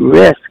take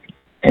risk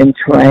in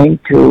trying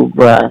to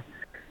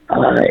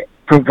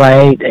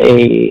provide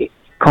a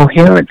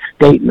coherent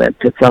statement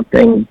to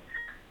something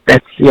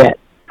that's yet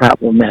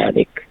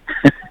problematic.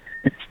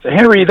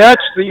 Henry,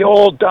 that's the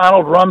old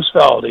Donald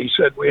Rumsfeld. He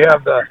said we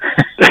have the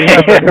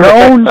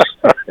knowns,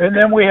 and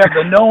then we have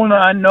the known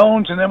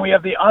unknowns, and then we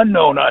have the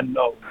unknown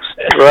unknowns.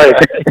 Right.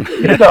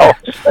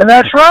 And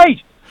that's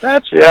right.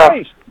 That's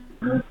right.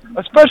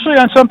 Especially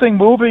on something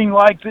moving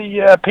like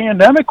the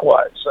pandemic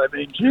was. I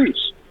mean,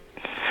 geez.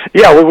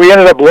 Yeah, we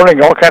ended up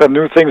learning all kind of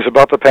new things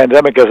about the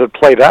pandemic as it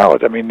played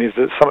out. I mean, these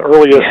are some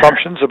early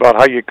assumptions about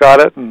how you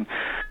got it and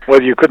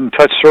whether you couldn't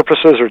touch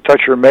surfaces or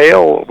touch your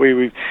mail.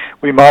 We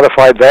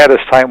modified that as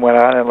time went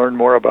on and learned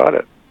more about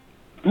it.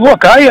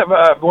 Look, I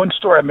have one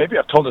story. Maybe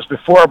I've told this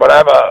before, but I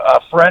have a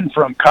friend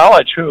from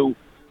college who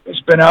has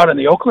been out in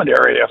the Oakland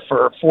area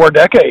for 4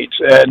 decades,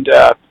 and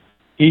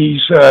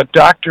he's a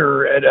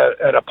doctor at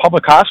a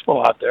public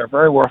hospital out there, a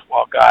very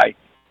worthwhile guy.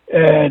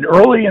 And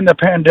early in the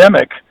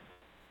pandemic,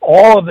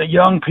 all of the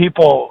young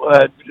people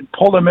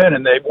pulled him in,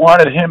 and they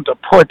wanted him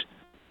to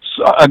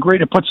agree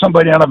to put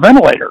somebody on a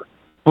ventilator.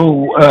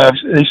 Who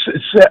they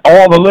said,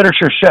 all the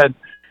literature said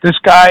this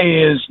guy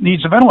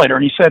needs a ventilator,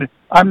 and he said,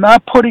 "I'm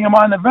not putting him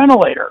on the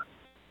ventilator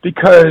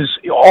because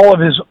all of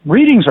his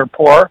readings are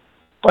poor,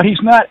 but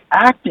he's not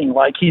acting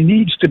like he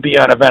needs to be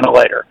on a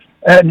ventilator."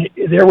 And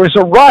there was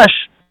a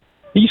rush.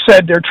 He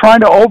said they're trying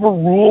to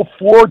overrule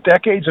 4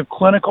 decades of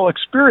clinical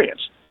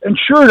experience. And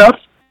sure enough,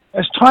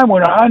 as time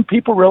went on,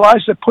 people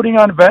realized that putting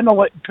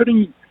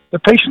the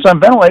patients on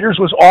ventilators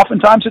was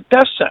oftentimes a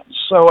death sentence.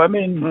 So, I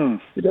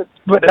mean,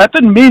 but that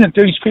didn't mean that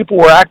these people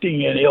were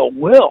acting in ill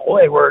will.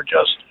 They were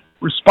just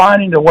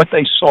responding to what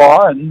they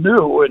saw and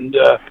knew, and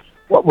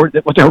what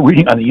they were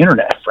reading on the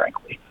internet,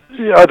 frankly.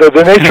 Yeah,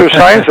 the nature of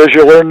science is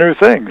you learn new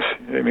things.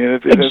 I mean,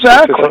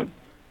 exactly.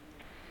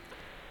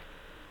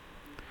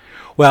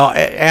 Well,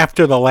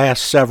 after the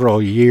last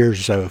several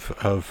years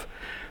of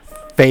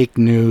fake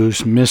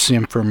news,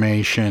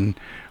 misinformation,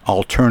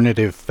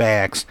 alternative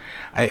facts,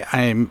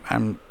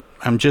 I'm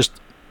just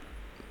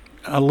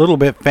a little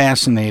bit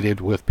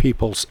fascinated with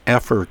people's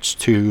efforts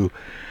to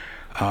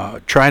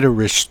try to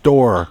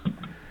restore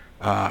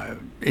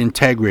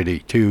integrity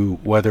to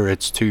whether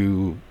it's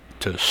to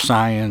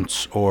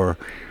science or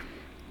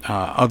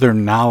other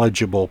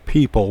knowledgeable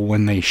people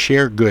when they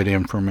share good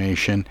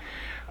information.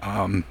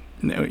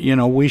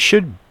 We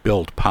should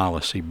build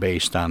policy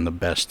based on the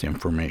best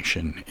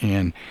information,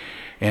 and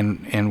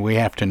we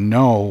have to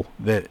know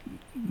that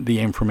the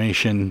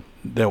information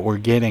that we're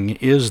getting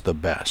is the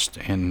best,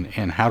 and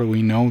how do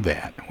we know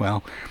that?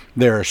 Well,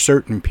 there are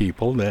certain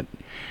people that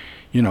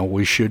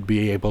we should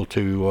be able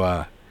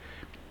to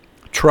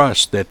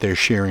trust that they're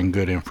sharing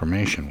good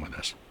information with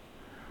us.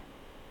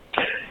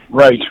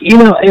 Right.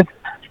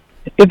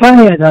 If I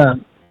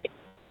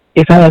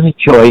had a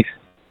choice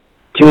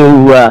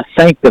to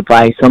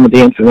sanctify some of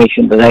the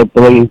information that I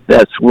believe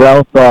that's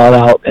well thought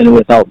out and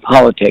without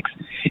politics,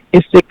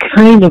 it's the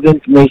kind of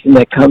information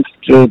that comes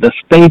through the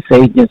space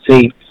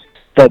agency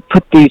that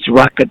put these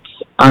rockets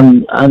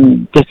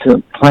on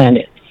distant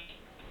planets.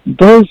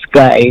 Those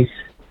guys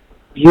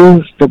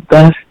use the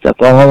best of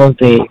all of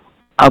the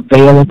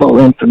available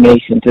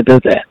information to do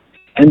that,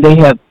 and they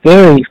have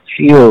very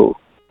few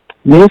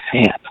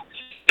mishaps.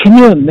 Can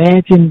you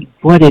imagine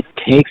what it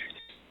takes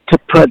to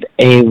put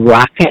a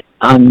rocket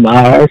on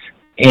Mars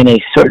in a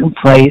certain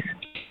place,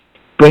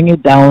 bring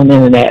it down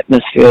in an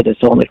atmosphere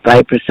that's only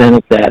 5%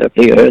 of that of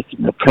the Earth,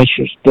 and the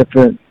pressure's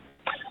different,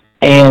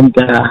 and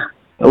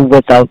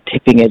without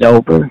tipping it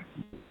over?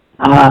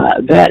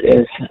 That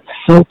is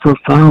so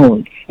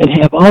profound. And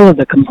have all of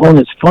the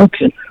components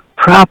function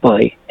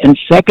properly in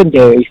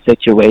secondary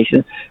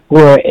situations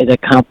where it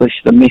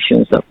accomplished the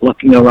missions of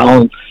looking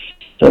around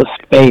the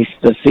space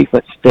to see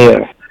what's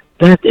there.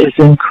 That is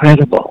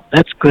incredible.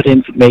 That's good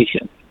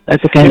information.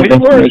 That's the kind of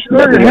information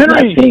that we have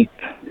not seen.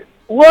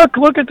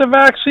 Look at the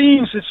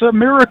vaccines. It's a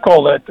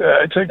miracle. It's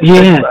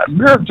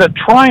a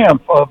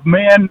triumph of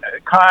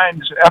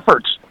mankind's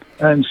efforts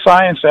and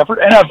science effort,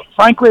 and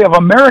frankly of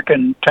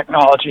American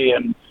technology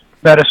and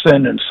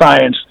medicine and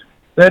science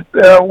that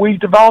we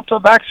developed the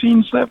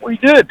vaccines that we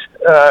did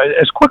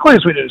as quickly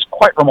as we did. It's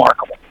quite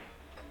remarkable.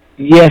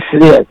 Yes,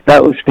 it is.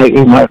 That was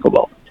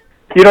remarkable.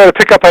 You know, to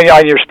pick up on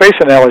your space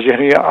analogy,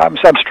 I'm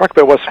struck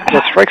by what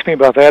strikes me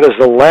about that is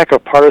the lack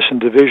of partisan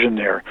division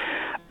there.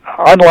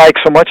 Unlike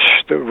so much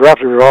that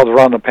revolves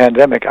around the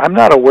pandemic, I'm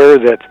not aware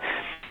that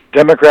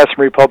Democrats and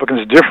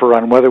Republicans differ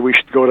on whether we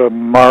should go to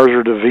Mars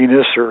or to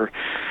Venus or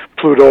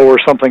Pluto or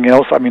something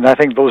else. I mean, I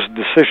think those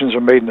decisions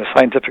are made in a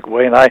scientific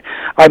way, and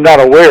I'm not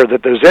aware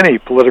that there's any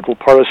political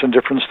partisan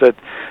difference that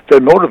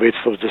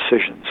motivates those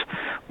decisions.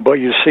 But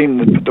you've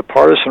seen the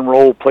partisan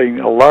role playing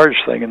a large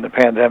thing in the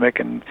pandemic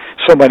and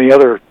so many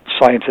other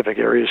scientific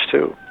areas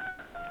too.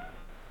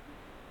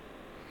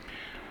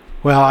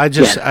 Well, I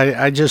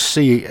just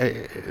see,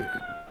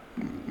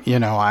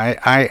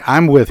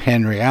 I'm with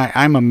Henry.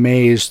 I'm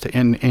amazed,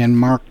 and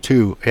Mark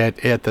too,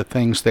 at the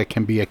things that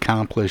can be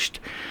accomplished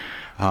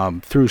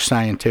through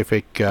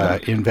scientific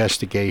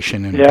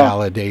investigation and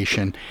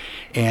validation,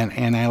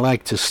 and I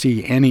like to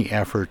see any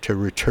effort to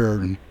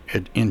return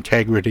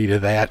integrity to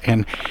that,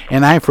 and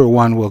I for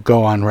one will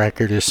go on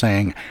record as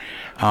saying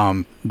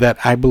that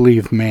I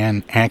believe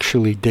man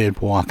actually did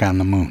walk on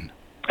the moon.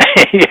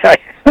 Yeah.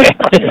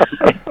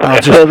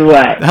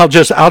 I'll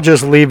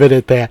just leave it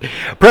at that.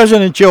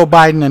 President Joe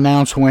Biden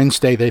announced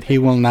Wednesday that he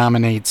will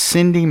nominate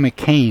Cindy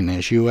McCain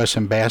as U.S.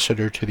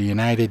 Ambassador to the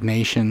United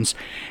Nations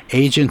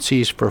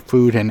Agencies for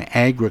Food and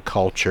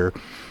Agriculture,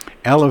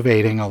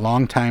 elevating a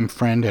longtime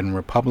friend and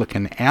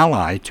Republican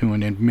ally to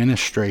an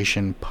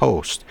administration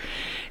post.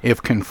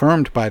 If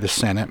confirmed by the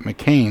Senate,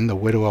 McCain, the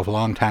widow of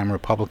longtime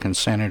Republican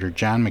Senator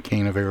John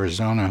McCain of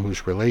Arizona,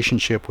 whose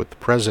relationship with the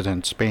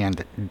president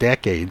spanned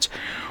decades,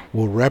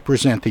 will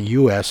represent the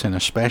U.S. in a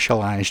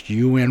specialized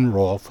UN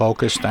role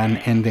focused on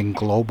ending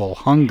global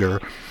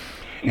hunger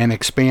and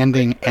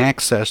expanding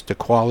access to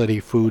quality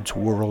foods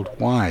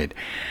worldwide.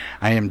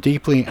 I am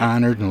deeply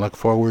honored and look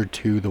forward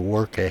to the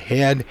work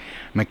ahead,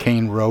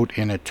 McCain wrote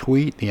in a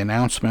tweet. The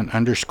announcement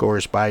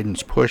underscores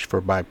Biden's push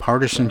for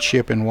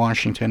bipartisanship in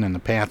Washington and the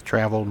path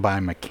traveled by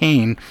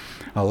McCain,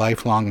 a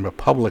lifelong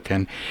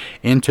Republican,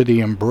 into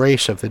the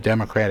embrace of the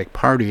Democratic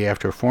Party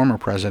after former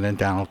President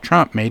Donald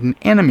Trump made an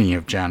enemy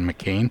of John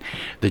McCain,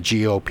 the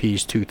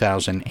GOP's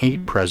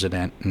 2008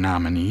 president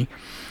nominee.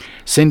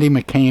 Cindy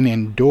McCain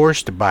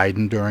endorsed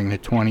Biden during the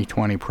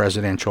 2020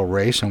 presidential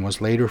race and was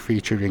later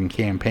featured in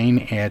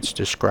campaign ads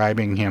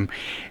describing him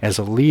as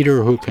a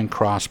leader who can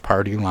cross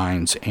party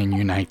lines and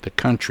unite the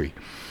country.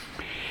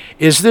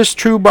 Is this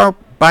true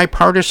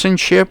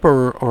bipartisanship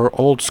or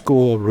old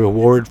school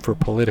reward for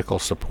political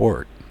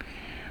support?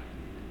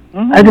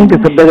 I think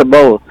it's a bit of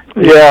both.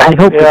 Yeah, I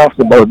hope it's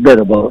a bit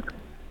of both.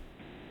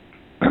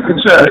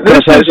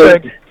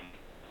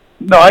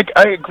 No, I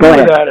agree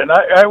with that, and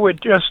I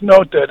would just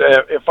note that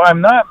if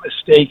I'm not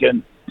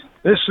mistaken,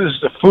 this is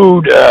the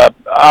food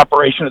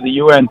operation of the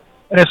UN,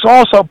 and it's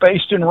also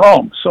based in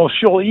Rome, so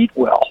she'll eat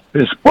well,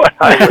 is what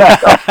I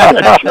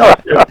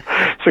would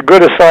It's a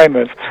good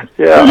assignment.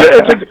 Yeah,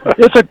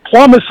 it's a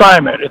plum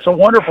assignment. It's a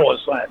wonderful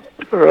assignment.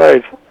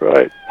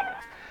 Right.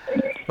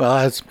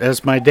 Well,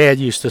 as my dad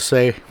used to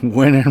say,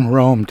 when in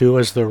Rome, do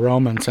as the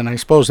Romans, and I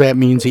suppose that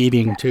means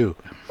eating too.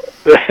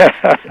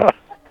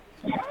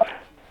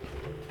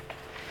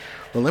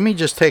 Well, let me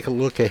just take a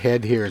look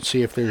ahead here and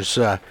see if there's,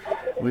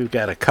 we've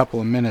got a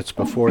couple of minutes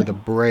before the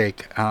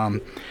break.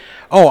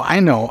 I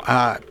know.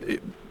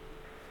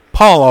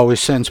 Paul always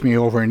sends me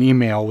over an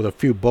email with a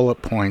few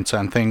bullet points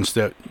on things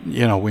that,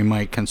 we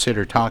might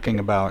consider talking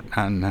about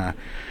on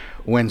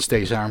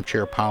Wednesday's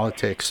Armchair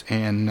Politics.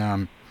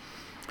 And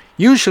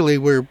usually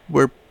we're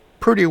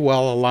pretty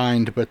well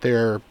aligned, but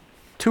there are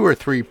 2 or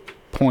 3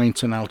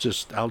 points, and I'll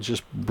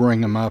just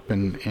bring them up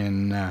and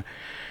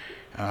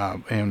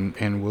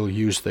we'll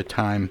use the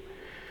time.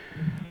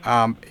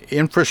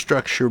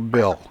 Infrastructure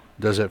bill,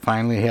 does it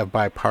finally have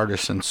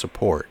bipartisan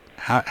support?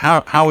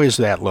 How is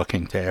that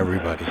looking to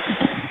everybody?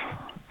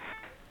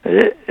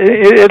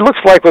 It looks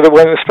like,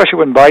 especially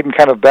when Biden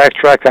kind of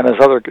backtracked on his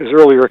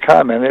earlier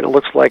comment, it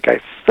looks like I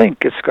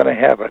think it's going to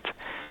have it.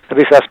 At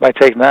least that's my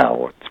take now.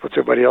 What's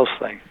everybody else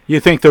think? You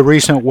think the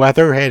recent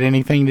weather had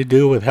anything to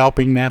do with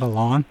helping that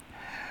along?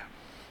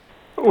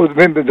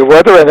 The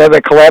weather, and then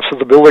the collapse of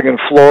the building in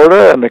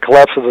Florida, and the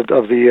collapse of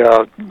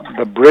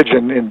the bridge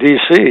in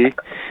D.C.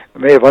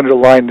 may have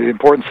underlined the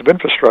importance of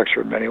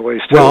infrastructure in many ways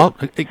too. Well,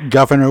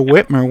 Governor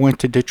Whitmer went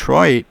to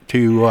Detroit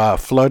to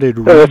flooded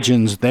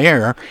regions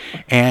there,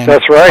 and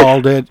that's right.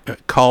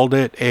 called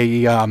it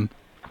a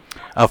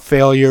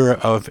failure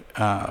of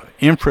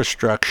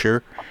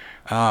infrastructure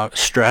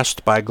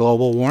stressed by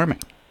global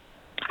warming.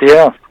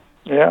 Yeah.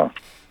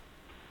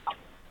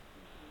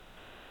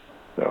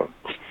 So.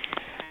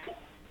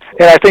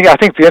 And I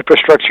think the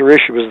infrastructure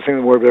issue is the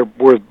thing where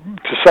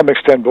to some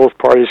extent both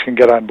parties can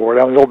get on board.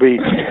 I mean, there'll be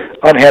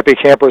unhappy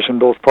campers in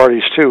both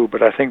parties too,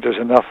 but I think there's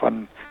enough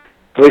on.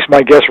 At least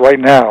my guess right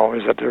now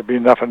is that there'll be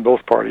enough in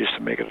both parties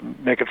to make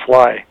it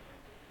fly.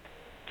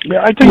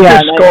 Yeah, I think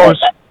this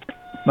goes.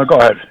 No, go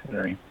ahead,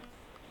 Larry.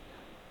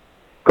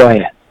 Go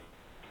ahead.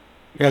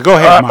 Yeah, go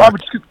ahead, Mark.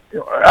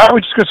 I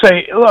was just going to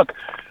say, look,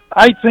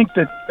 I think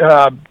that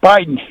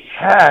Biden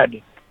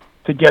had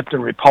to get the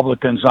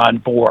Republicans on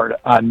board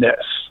on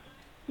this.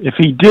 If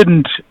he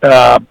didn't,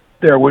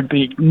 there would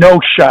be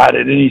no shot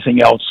at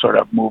anything else sort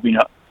of moving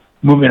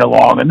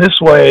along. And this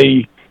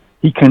way,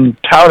 he can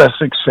tout a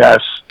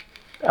success.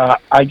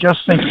 I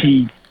just think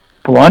he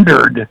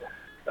blundered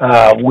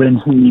when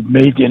he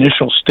made the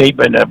initial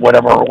statement at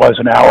whatever it was,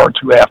 an hour or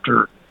two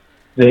after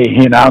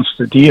he announced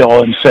the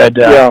deal and said,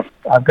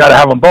 I've got to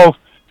have them both.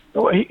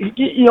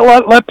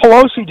 Let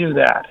Pelosi do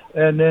that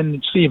and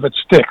then see if it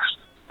sticks.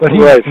 But he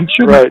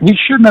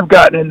shouldn't have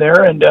gotten in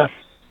there. And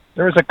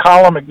there was a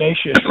column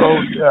Ignatius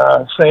wrote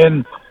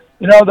saying,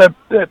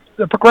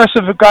 the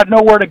progressives have got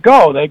nowhere to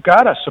go. They've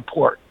got to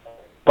support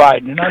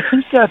Biden. And I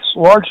think that's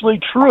largely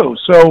true.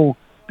 So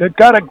they've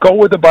got to go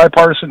with the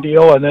bipartisan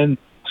deal and then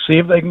see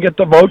if they can get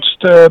the votes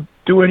to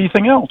do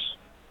anything else.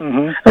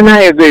 Mm-hmm. And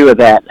I agree with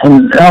that.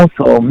 And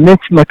also,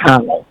 Mitch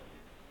McConnell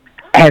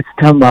has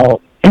come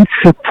out in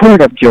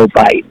support of Joe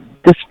Biden,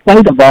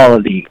 despite of all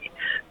of the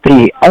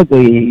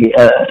ugly,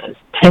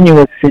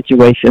 tenuous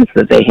situations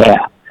that they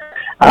have.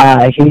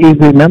 He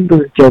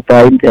remembers Joe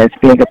Biden as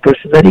being a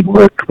person that he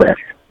worked with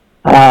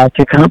to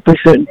accomplish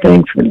certain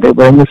things when they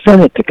were in the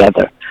Senate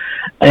together.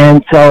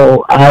 And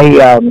so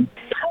I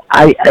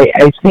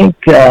think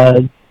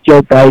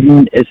Joe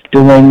Biden is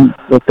doing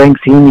the things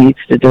he needs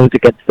to do to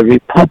get the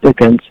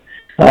Republicans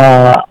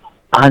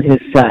on his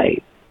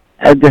side,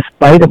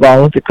 despite of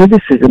all of the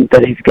criticism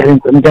that he's getting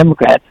from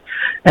Democrats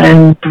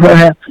and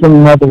perhaps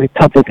some other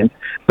Republicans.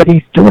 But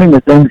he's doing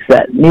the things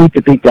that need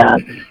to be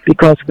done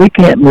because we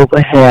can't move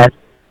ahead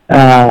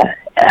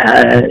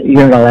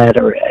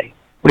unilaterally.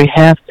 We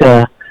have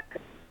to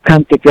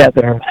come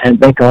together and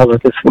make all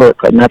of this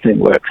work, or nothing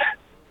works.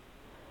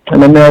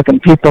 And American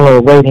people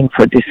are waiting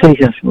for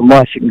decisions from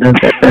Washington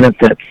that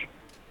benefits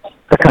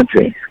the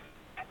country.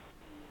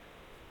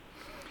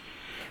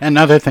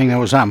 Another thing that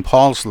was on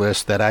Paul's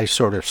list that I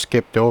sort of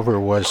skipped over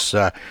was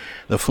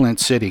the Flint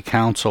City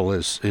Council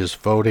is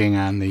voting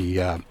on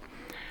the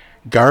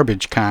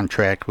garbage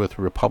contract with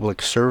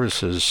Republic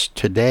Services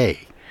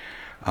today,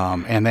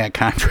 and that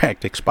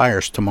contract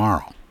expires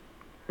tomorrow.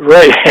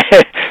 Right,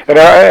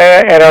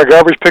 and our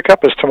garbage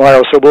pickup is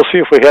tomorrow, so we'll see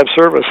if we have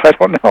service. I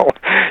don't know.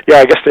 Yeah,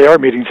 I guess they are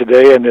meeting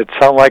today, and it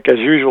sounded like, as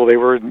usual, they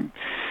were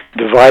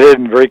divided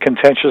and very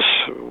contentious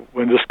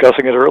when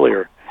discussing it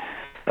earlier.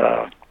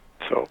 I'm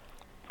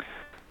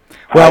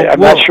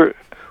not sure.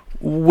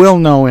 We'll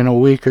know in a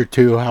week or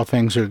two how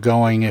things are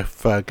going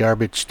if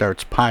garbage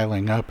starts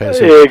piling up.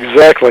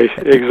 Exactly,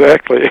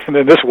 and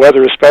in this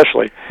weather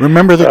especially.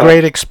 Remember the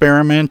great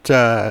experiment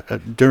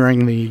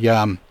during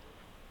the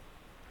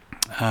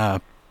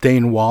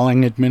Dane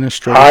Walling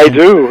administration? I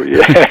do,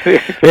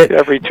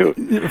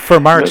 yeah. For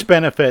Mark's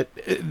benefit,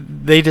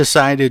 they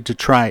decided to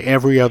try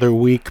every other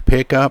week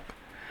pickup,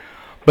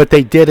 but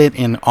they did it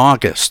in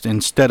August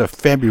instead of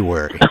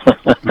February.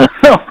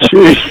 Oh,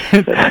 geez.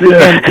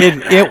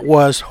 And it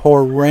was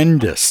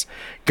horrendous.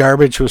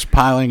 Garbage was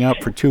piling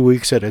up for 2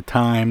 weeks at a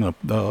time.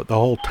 The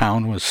whole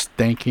town was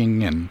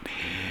stinking, and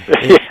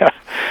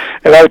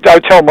And I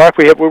tell Mark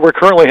we're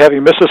currently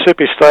having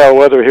Mississippi-style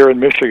weather here in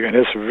Michigan.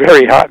 It's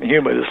very hot and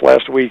humid this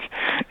last week,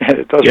 and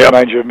it does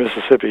remind you of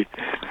Mississippi.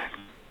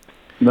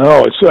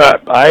 No, it's.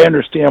 I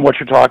understand what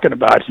you're talking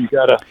about.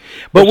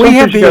 But we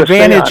have the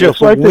advantage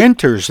of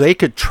winters. They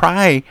could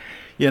try,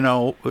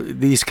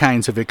 these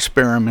kinds of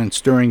experiments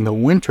during the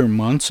winter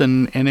months,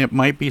 and it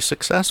might be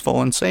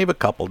successful and save a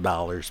couple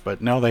dollars.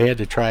 But no, they had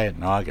to try it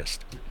in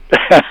August.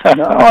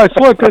 No, it's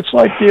like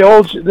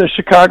the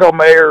Chicago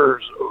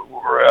mayors,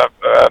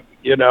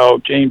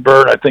 Jane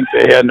Byrne. I think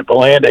they had in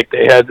Atlantic.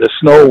 They had the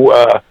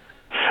snow.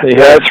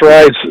 That's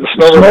right.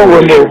 Snow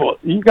removal.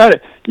 You got to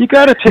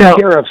take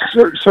care of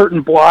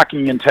certain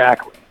blocking and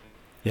tackling.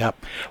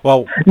 Yep.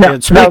 Well,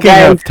 speaking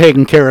of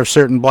taking care of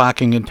certain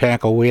blocking and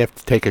tackle, we have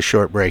to take a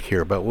short break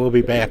here, but we'll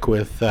be back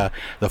with the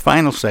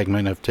final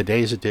segment of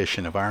today's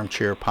edition of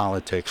Armchair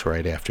Politics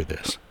right after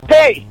this.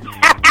 Hey,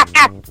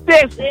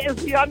 this is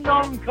the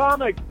Unknown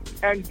Comic,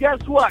 and guess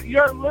what?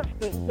 You're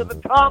listening to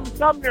the Tom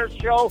Sumner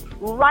Show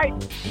right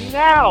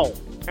now.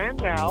 And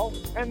now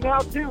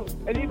too,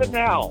 and even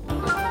now.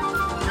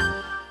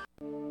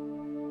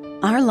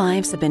 Our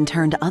lives have been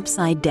turned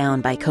upside down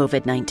by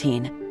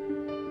COVID-19.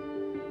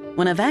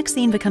 When a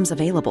vaccine becomes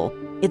available,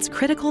 it's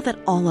critical that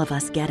all of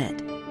us get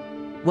it.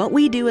 What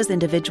we do as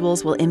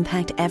individuals will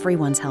impact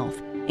everyone's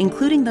health,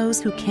 including those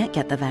who can't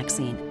get the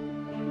vaccine.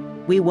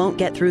 We won't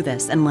get through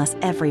this unless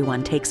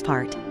everyone takes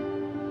part.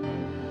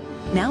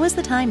 Now is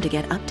the time to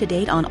get up to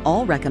date on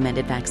all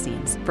recommended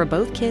vaccines for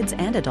both kids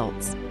and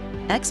adults.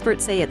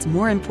 Experts say it's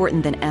more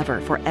important than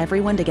ever for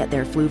everyone to get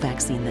their flu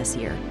vaccine this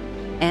year.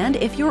 And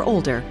if you're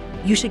older,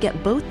 you should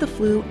get both the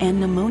flu and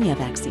pneumonia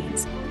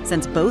vaccines,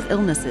 since both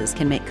illnesses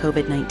can make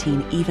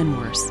COVID-19 even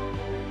worse.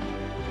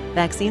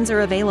 Vaccines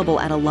are available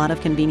at a lot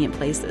of convenient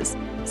places,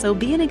 so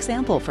be an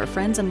example for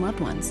friends and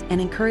loved ones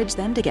and encourage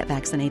them to get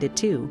vaccinated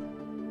too.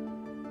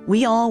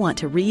 We all want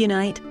to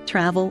reunite,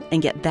 travel,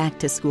 and get back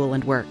to school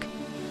and work.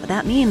 But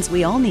that means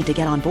we all need to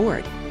get on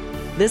board.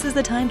 This is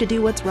the time to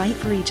do what's right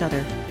for each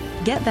other.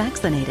 Get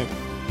vaccinated.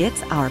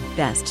 It's our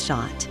best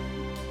shot.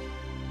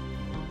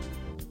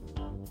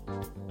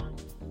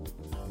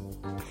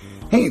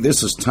 Hey,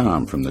 this is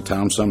Tom from the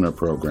Tom Sumner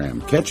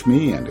Program. Catch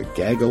me and a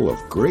gaggle of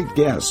great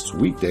guests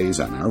weekdays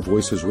on Our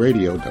Voices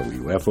Radio,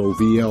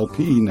 WFOVLP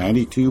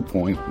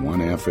 92.1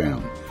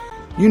 FM.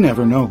 You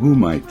never know who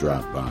might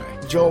drop by.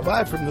 Joe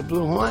By from the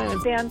Blue Hawaiian.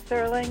 Dan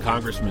Sterling.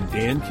 Congressman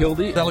Dan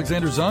Kildee.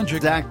 Alexander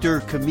Zonjic. Actor,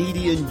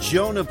 comedian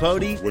Joe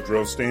Napodi.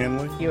 Woodrow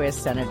Stanley. U.S.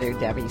 Senator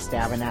Debbie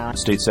Stabenow.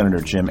 State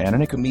Senator Jim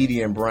Ananich.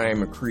 Comedian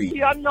Brian McCree.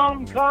 The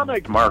unknown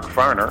comic. Mark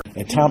Farner.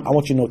 And Tom, I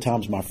want you to know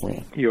Tom's my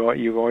friend.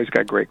 You've always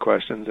got great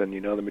questions, and you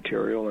know the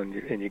material, and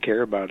you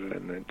care about it,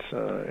 and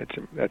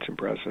that's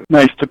impressive.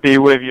 Nice to be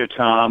with you,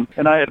 Tom.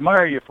 And I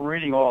admire you for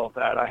reading all of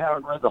that. I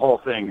haven't read the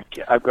whole thing.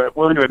 I'm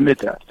willing to admit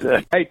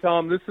that. Hey,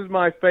 Tom, this is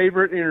my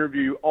favorite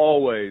interview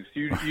always.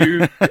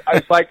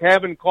 It's like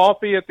having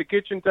coffee at the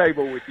kitchen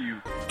table with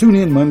you. Tune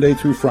in Monday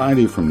through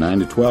Friday from 9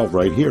 to 12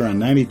 right here on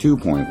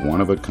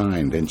 92.1 of a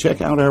kind, and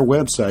check out our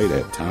website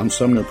at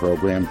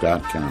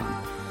TomSumnerProgram.com.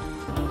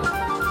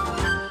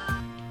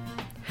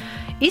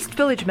 East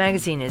Village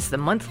Magazine is the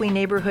monthly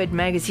neighborhood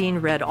magazine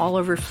read all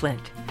over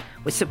Flint.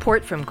 With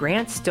support from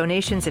grants,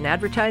 donations, and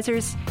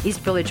advertisers, East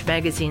Village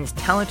Magazine's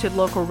talented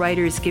local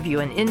writers give you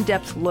an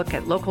in-depth look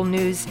at local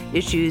news,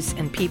 issues,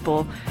 and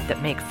people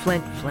that make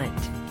Flint, Flint.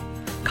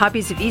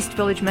 Copies of East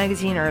Village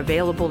Magazine are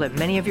available at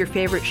many of your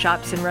favorite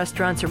shops and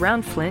restaurants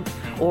around Flint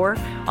or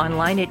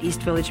online at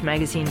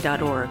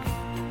eastvillagemagazine.org.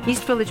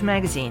 East Village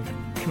Magazine,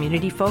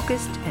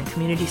 community-focused and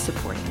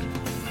community-supported.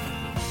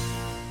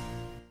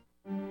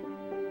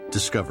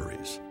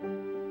 Discoveries.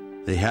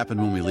 They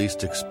happen when we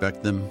least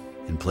expect them,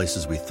 in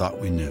places we thought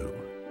we knew.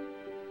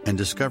 And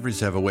discoveries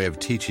have a way of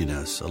teaching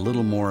us a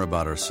little more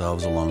about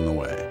ourselves along the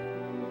way.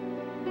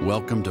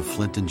 Welcome to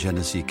Flint and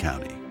Genesee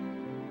County,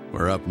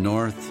 where up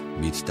north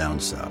meets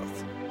down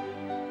south.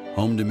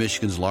 Home to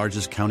Michigan's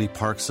largest county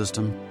park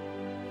system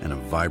and a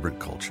vibrant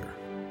culture.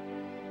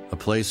 A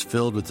place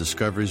filled with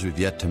discoveries we've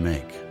yet to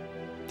make,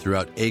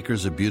 throughout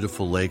acres of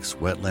beautiful lakes,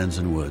 wetlands,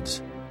 and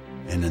woods,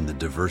 and in the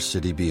diverse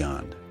city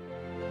beyond.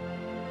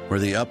 Where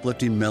the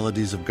uplifting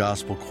melodies of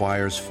gospel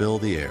choirs fill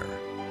the air,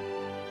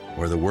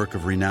 where the work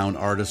of renowned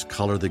artists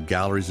color the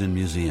galleries and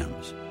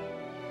museums,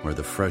 where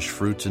the fresh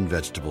fruits and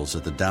vegetables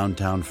at the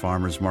downtown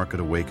farmers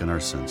market awaken our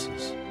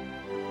senses,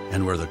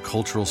 and where the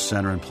cultural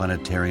center and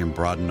planetarium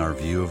broaden our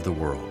view of the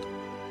world.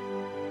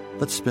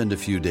 Let's spend a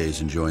few days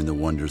enjoying the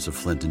wonders of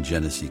Flint and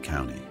Genesee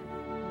County,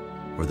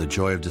 where the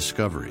joy of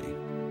discovery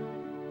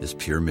is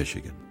pure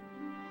Michigan.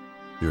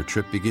 Your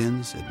trip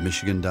begins at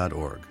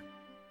Michigan.org.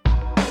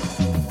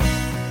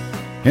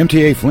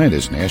 MTA Flint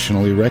is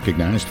nationally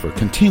recognized for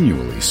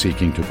continually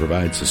seeking to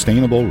provide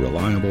sustainable,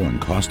 reliable, and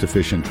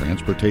cost-efficient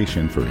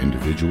transportation for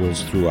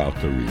individuals throughout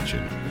the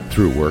region.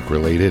 Through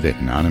work-related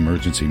and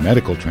non-emergency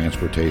medical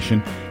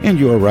transportation and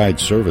Your Ride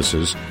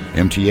services,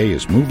 MTA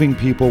is moving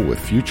people with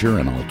future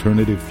and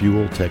alternative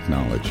fuel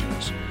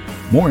technologies.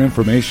 More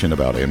information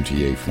about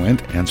MTA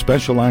Flint and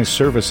specialized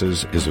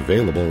services is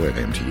available at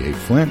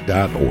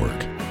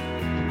mtaflint.org.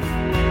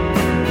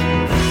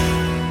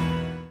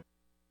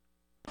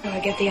 I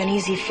get the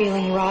uneasy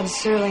feeling Rod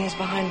Serling is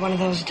behind one of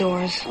those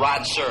doors.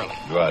 Rod Serling.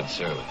 Rod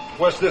Serling.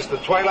 What's this, the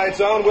Twilight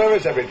Zone? Where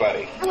is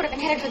everybody? I would have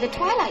been headed for the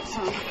Twilight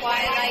Zone.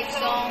 Twilight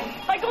Zone?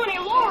 If I go any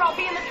lower, I'll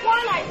be in the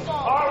Twilight Zone.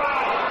 All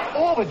right.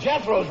 Oh, but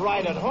Jethro's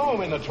right at home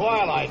in the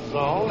Twilight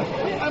Zone.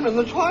 I'm in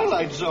the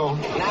Twilight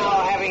Zone.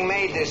 Now, having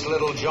made this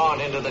little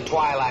jaunt into the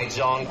Twilight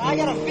Zone, I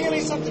got a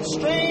feeling something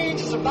strange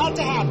is about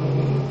to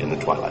happen. In the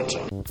Twilight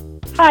Zone.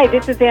 Hi,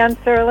 this is Ann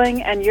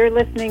Serling, and you're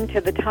listening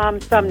to the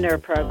Tom Sumner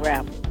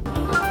Program.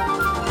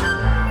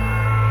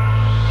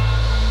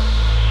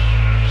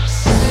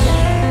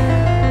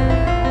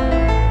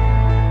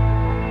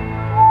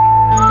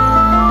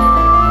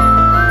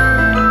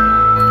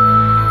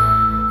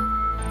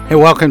 Hey,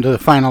 welcome to the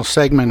final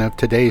segment of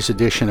today's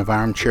edition of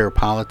Armchair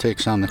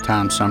Politics on the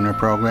Tom Sumner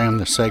Program,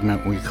 the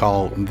segment we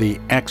call The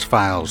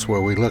X-Files,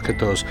 where we look at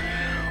those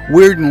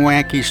weird and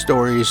wacky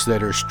stories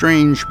that are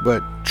strange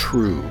but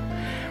true.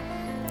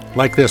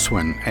 Like this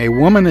one. A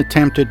woman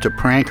attempted to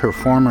prank her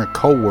former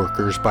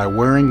co-workers by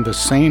wearing the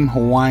same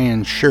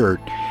Hawaiian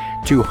shirt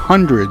to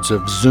hundreds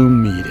of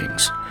Zoom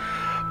meetings.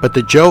 But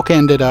the joke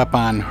ended up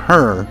on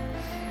her.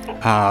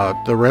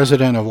 The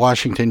resident of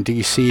Washington,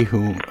 D.C.,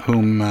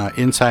 whom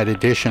Inside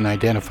Edition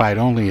identified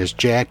only as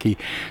Jackie,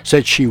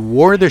 said she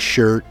wore the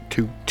shirt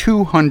to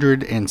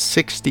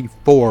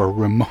 264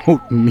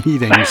 remote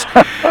meetings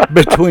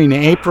between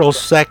April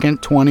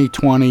 2nd,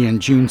 2020 and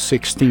June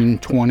 16,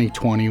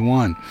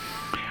 2021.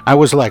 I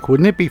was like,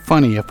 wouldn't it be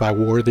funny if I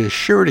wore this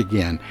shirt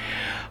again?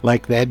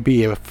 Like, that'd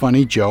be a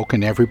funny joke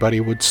and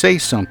everybody would say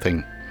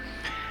something.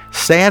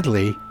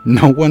 Sadly,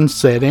 no one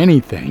said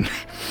anything.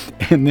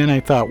 And then I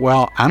thought,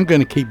 well, I'm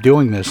going to keep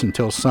doing this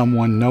until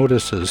someone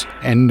notices,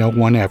 and no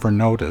one ever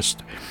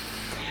noticed.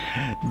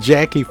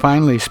 Jackie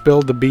finally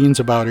spilled the beans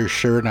about her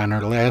shirt on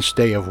her last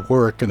day of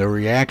work, and the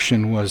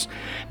reaction was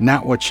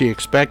not what she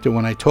expected.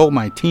 When I told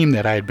my team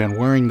that I had been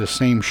wearing the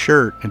same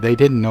shirt, they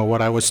didn't know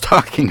what I was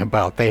talking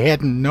about. They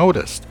hadn't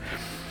noticed.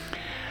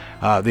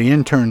 The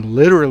intern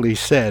literally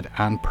said,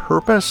 "On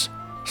purpose?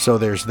 So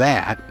there's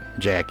that,"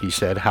 Jackie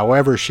said.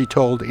 However, she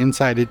told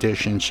Inside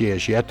Edition she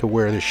has yet to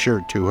wear the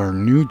shirt to her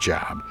new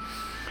job.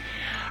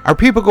 Are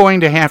people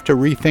going to have to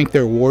rethink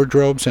their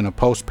wardrobes in a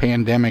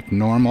post-pandemic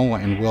normal,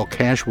 and will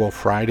Casual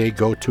Friday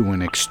go to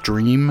an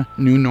extreme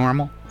new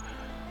normal?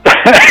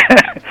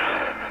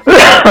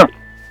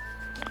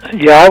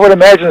 Yeah, I would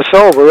imagine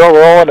so. We're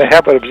all in the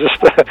habit of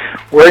just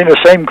wearing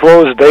the same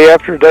clothes day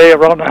after day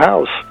around the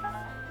house.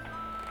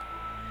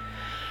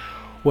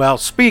 Well,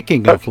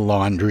 speaking of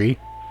laundry...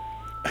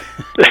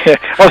 I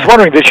was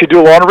wondering, did you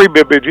do laundry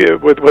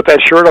with that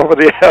shirt over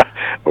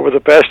the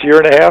past year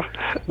and a half?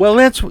 Well,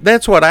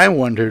 that's what I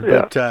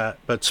wondered. Yeah.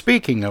 But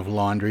speaking of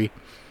laundry,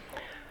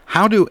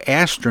 how do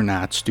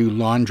astronauts do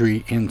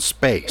laundry in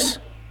space?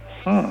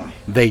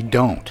 They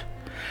don't.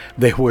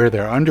 They wear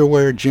their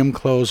underwear, gym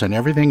clothes, and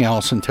everything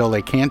else until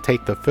they can't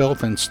take the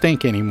filth and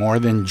stink anymore,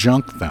 then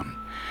junk them.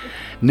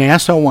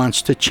 NASA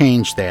wants to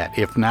change that.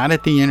 If not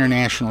at the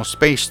International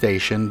Space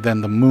Station,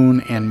 then the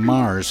Moon and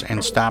Mars,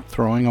 and stop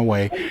throwing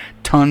away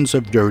tons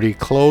of dirty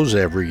clothes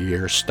every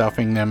year,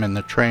 stuffing them in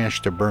the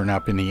trash to burn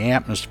up in the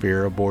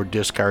atmosphere aboard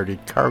discarded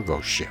cargo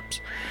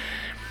ships.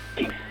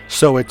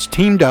 So it's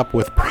teamed up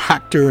with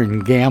Procter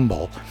 &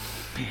 Gamble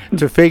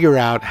to figure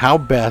out how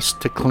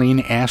best to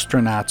clean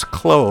astronauts'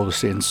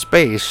 clothes in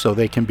space so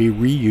they can be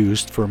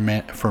reused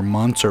for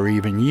months or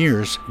even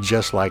years,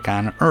 just like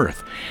on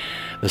Earth.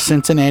 The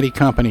Cincinnati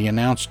company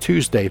announced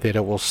Tuesday that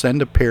it will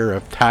send a pair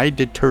of Tide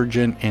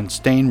detergent and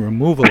stain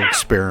removal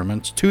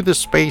experiments to the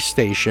space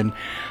station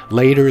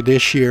later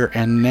this year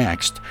and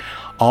next,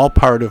 all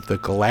part of the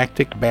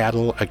galactic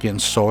battle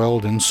against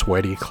soiled and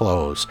sweaty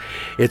clothes.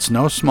 It's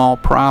no small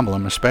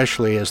problem,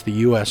 especially as the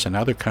U.S. and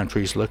other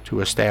countries look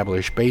to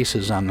establish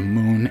bases on the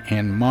Moon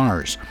and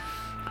Mars.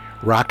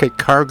 Rocket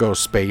cargo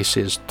space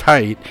is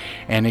tight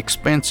and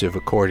expensive,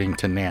 according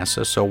to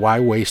NASA, so why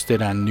waste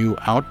it on new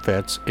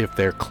outfits if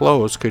their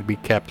clothes could be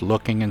kept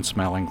looking and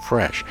smelling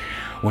fresh?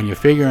 When you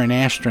figure an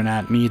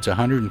astronaut needs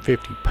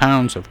 150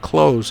 pounds of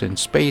clothes in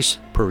space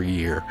per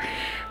year,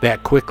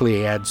 that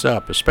quickly adds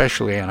up,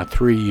 especially on a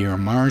 3-year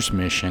Mars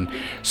mission,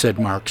 said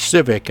Mark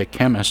Civic, a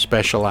chemist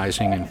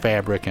specializing in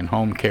fabric and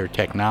home care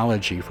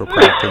technology for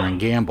Procter &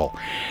 Gamble.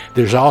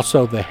 There's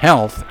also the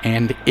health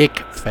and ick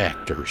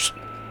factors.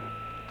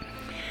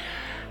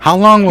 How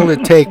long will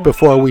it take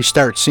before we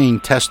start seeing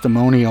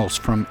testimonials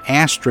from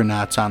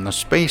astronauts on the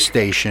space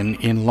station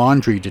in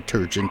laundry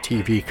detergent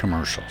TV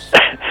commercials?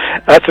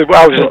 I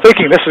was just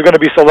thinking this is going to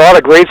be a lot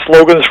of great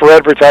slogans for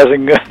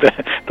advertising the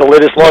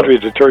latest laundry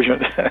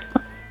detergent. I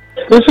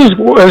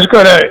was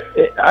going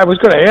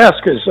to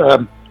ask is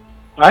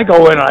I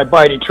go in and I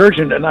buy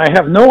detergent and I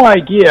have no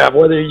idea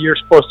whether you're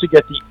supposed to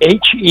get the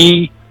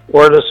HE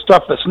or the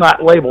stuff that's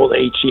not labeled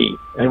HE,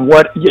 and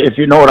what, if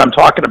you know what I'm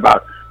talking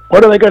about.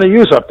 What are they going to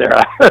use up there?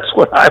 That's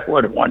what I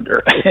would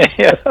wonder.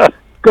 It's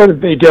going to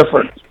be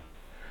different.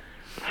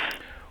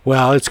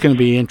 Well, it's going to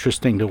be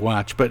interesting to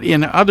watch. But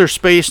in other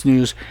space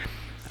news,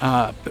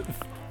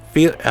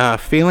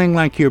 feeling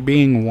like you're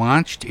being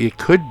watched, it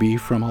could be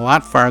from a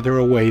lot farther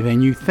away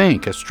than you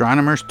think.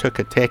 Astronomers took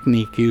a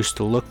technique used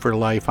to look for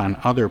life on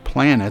other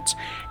planets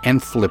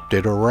and flipped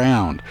it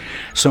around.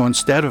 So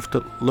instead of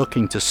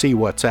looking to see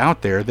what's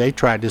out there, they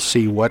tried to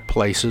see what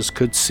places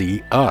could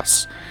see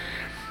us.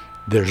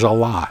 There's a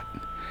lot.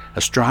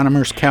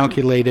 Astronomers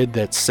calculated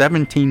that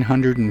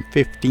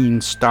 1,715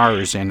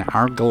 stars in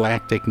our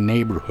galactic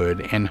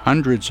neighborhood and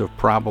hundreds of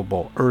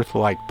probable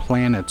Earth-like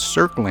planets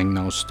circling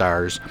those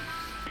stars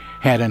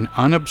had an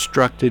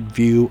unobstructed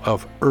view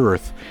of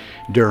Earth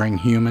during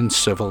human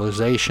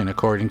civilization,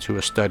 according to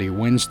a study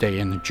Wednesday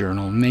in the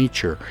journal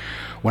Nature.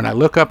 When I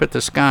look up at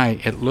the sky,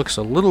 it looks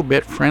a little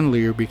bit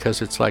friendlier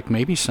because it's like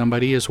maybe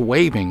somebody is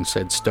waving,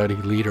 said study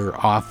lead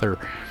author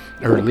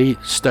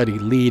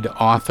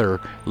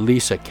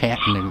Lisa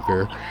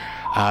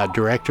Kattinger,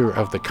 director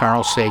of the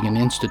Carl Sagan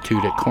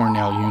Institute at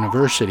Cornell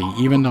University.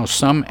 Even though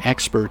some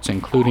experts,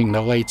 including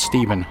the late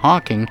Stephen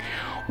Hawking,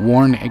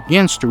 warn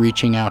against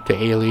reaching out to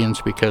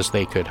aliens because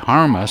they could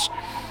harm us,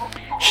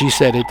 she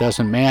said it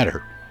doesn't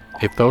matter.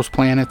 If those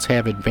planets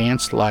have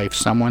advanced life,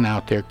 someone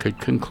out there could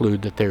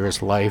conclude that there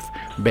is life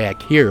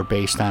back here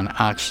based on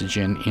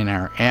oxygen in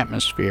our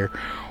atmosphere,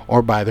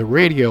 or by the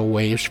radio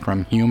waves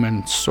from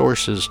human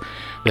sources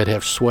that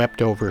have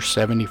swept over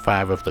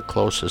 75 of the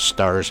closest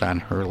stars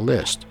on her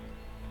list.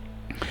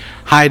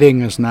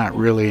 Hiding is not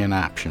really an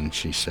option,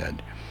 she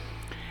said.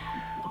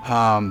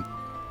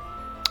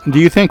 Do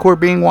you think we're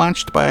being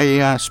watched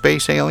by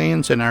space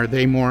aliens, and are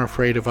they more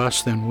afraid of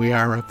us than we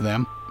are of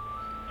them?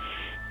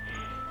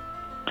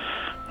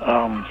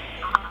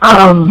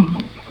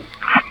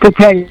 To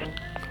tell you,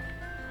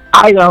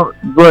 I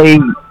don't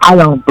believe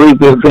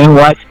we're being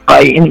watched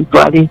by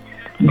anybody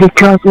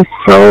because it's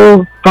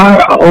so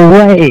far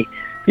away.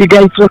 You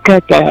guys look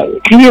at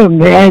that. Can you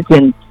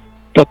imagine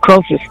the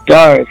closest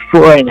star is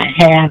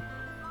 4.5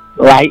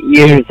 light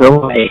years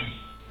away?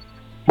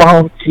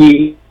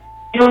 Faulty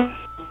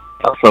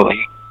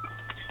away.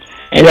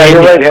 And yeah,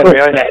 you're right, Henry.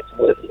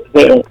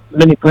 There are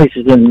many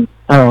places in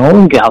our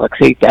own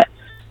galaxy that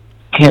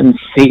can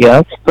see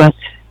us, but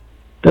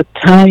the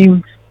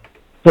time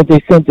that they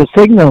sent the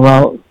signal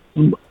out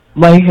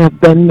might have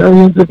been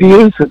millions of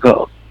years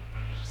ago,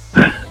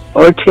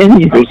 or 10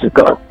 years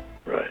ago.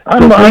 Right. I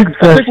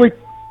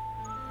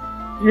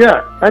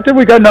think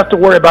we got enough to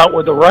worry about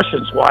with the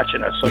Russians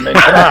watching us. I mean,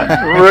 come on.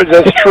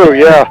 That's true.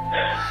 Yeah.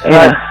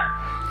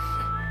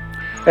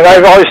 And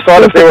I've always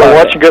thought if they were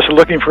watching us and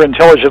looking for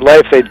intelligent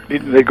life,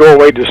 they'd go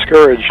away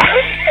discouraged.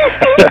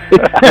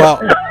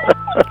 Well,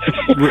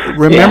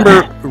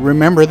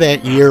 remember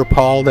that year,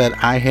 Paul, that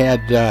I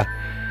had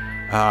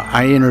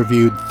I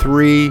interviewed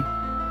 3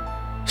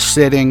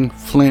 sitting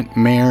Flint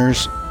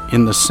mayors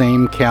in the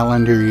same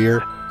calendar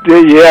year.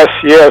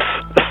 Yes.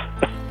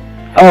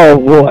 Oh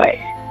boy.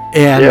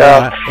 And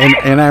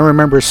and I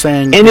remember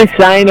saying, any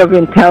sign of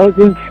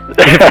intelligence?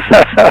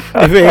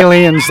 If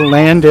aliens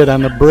landed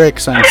on the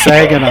bricks on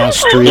Saginaw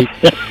Street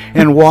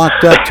and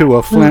walked up to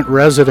a Flint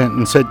resident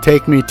and said,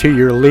 "Take me to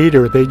your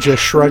leader," they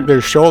just shrugged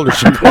their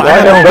shoulders and go,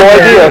 "I don't know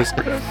what it is."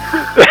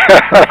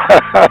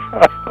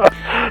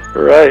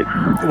 Right.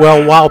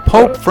 Well, while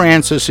Pope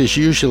Francis is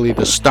usually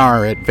the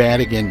star at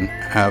Vatican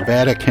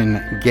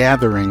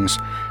gatherings,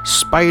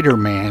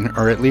 Spider-Man,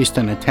 or at least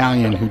an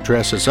Italian who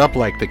dresses up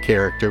like the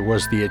character,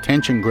 was the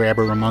attention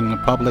grabber among the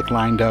public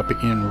lined up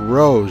in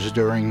rows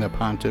during the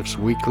Pontiff's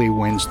weekly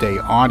Wednesday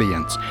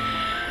audience.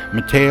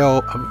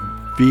 Matteo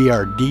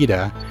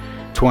Viardita,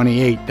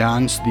 28,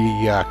 dons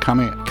the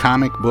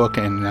comic book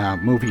and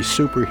movie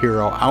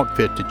superhero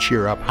outfit to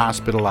cheer up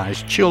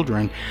hospitalized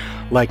children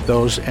like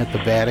those at the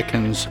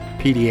Vatican's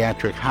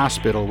pediatric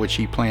hospital, which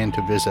he planned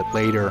to visit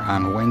later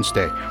on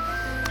Wednesday.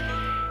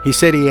 He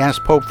said he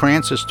asked Pope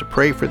Francis to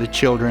pray for the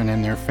children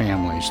and their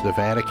families. The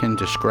Vatican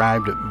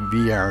described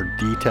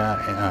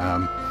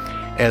Viardita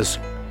as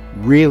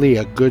really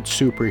a good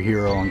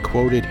superhero and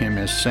quoted him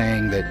as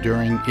saying that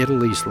during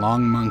Italy's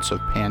long months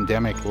of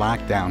pandemic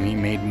lockdown, he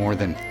made more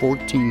than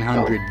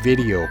 1,400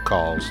 video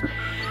calls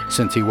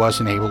since he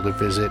wasn't able to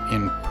visit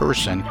in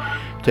person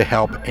to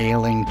help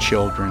ailing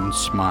children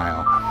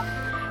smile.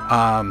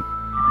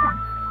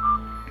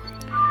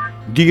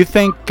 Do you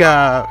think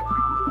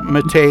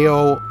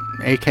Matteo,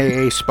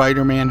 a.k.a.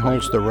 Spider-Man,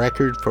 holds the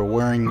record for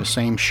wearing the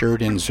same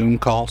shirt in Zoom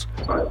calls?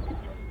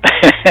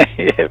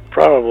 Yeah,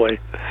 probably.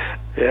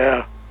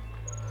 Yeah.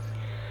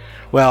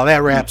 Well,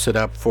 that wraps it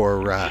up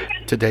for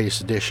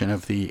today's edition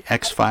of the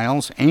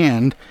X-Files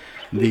and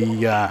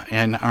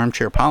and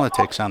Armchair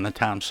Politics on the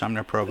Tom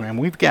Sumner program.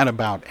 We've got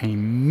about a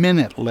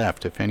minute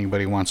left if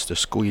anybody wants to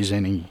squeeze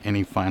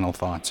any final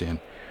thoughts in.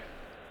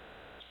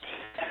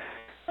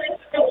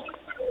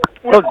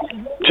 Well,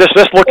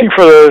 just looking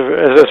for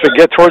as we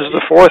get towards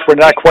the 4th, we're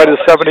not quite at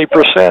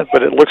 70%,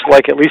 but it looks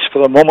like at least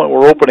for the moment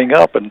we're opening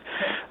up, and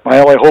my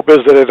only hope is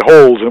that it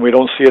holds and we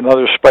don't see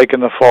another spike in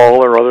the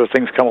fall or other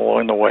things come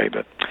along the way.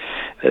 But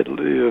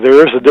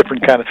there is a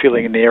different kind of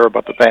feeling in the air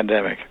about the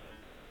pandemic.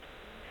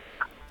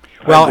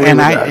 Well,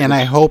 and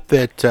I hope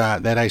that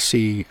I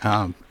see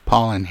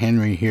Paul and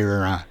Henry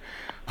here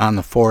on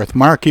the 4th.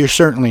 Mark, you're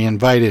certainly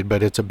invited,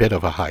 but it's a bit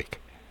of a hike.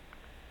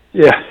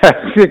 Yeah,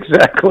 that's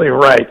exactly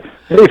right.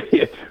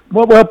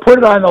 Well, put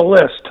it on the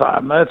list,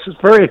 Tom.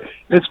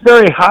 It's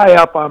very high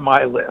up on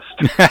my list.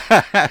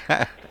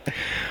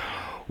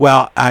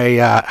 Well,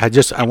 I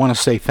want to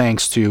say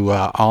thanks to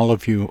all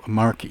of you,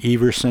 Mark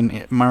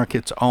Everson. Mark,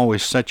 it's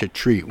always such a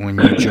treat when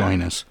you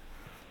join us.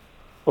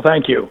 Well,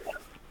 thank you.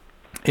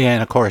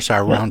 And of course,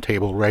 our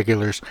roundtable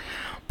regulars,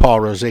 Paul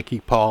Rosicki.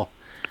 Paul,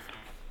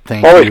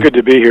 thank you. Always good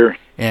to be here.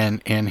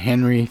 And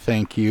Henry,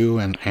 thank you.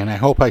 And I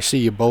hope I see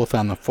you both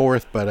on the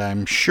 4th, but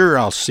I'm sure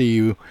I'll see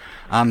you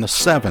on the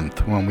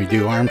 7th when we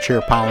do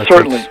Armchair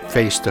Politics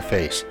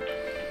face-to-face.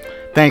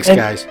 Thanks,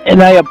 guys.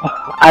 And I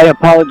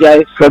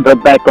apologize for the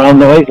background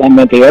noise. I'm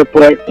at the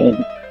airport, and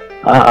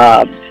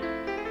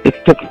it's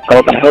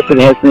difficult. I hope it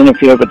hasn't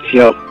interfered with the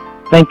show.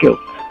 Thank you.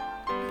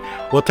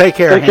 Well, take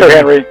care,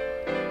 Henry.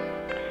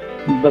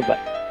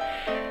 Bye-bye.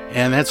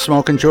 And that's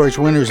Smoking George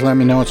Winters. Let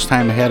me know it's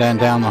time to head on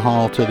down the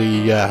hall to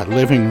the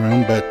living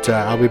room, but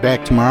I'll be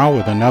back tomorrow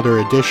with another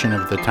edition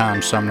of the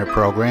Tom Sumner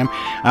program.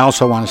 I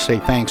also want to say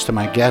thanks to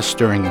my guests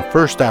during the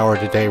first hour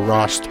today,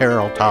 Ross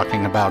Terrell,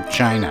 talking about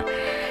China.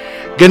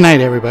 Good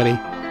night, everybody.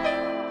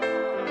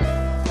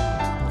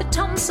 The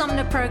Tom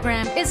Sumner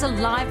program is a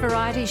live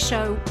variety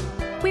show.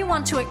 We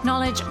want to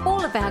acknowledge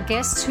all of our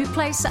guests who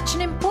play such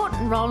an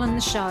important role in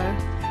the show,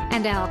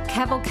 and our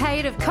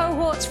cavalcade of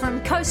cohorts from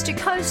coast to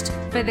coast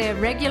for their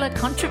regular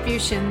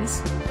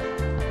contributions.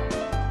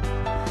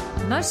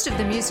 Most of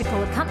the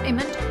musical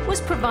accompaniment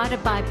was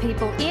provided by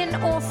people in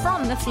or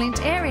from the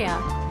Flint area.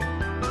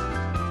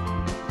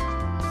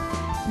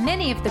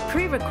 Many of the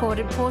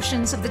pre-recorded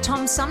portions of the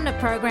Tom Sumner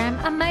program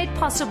are made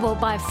possible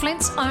by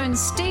Flint's own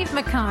Steve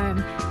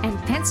McComb and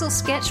Pencil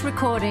Sketch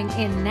Recording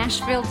in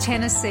Nashville,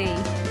 Tennessee.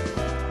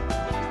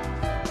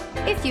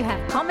 if you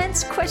have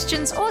comments,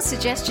 questions, or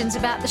suggestions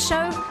about the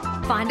show,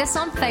 find us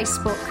on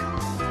Facebook.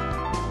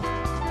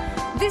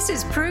 This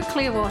is Prue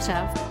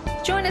Clearwater.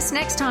 Join us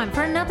next time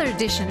for another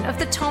edition of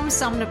the Tom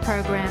Sumner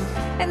Program,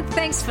 and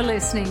thanks for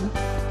listening.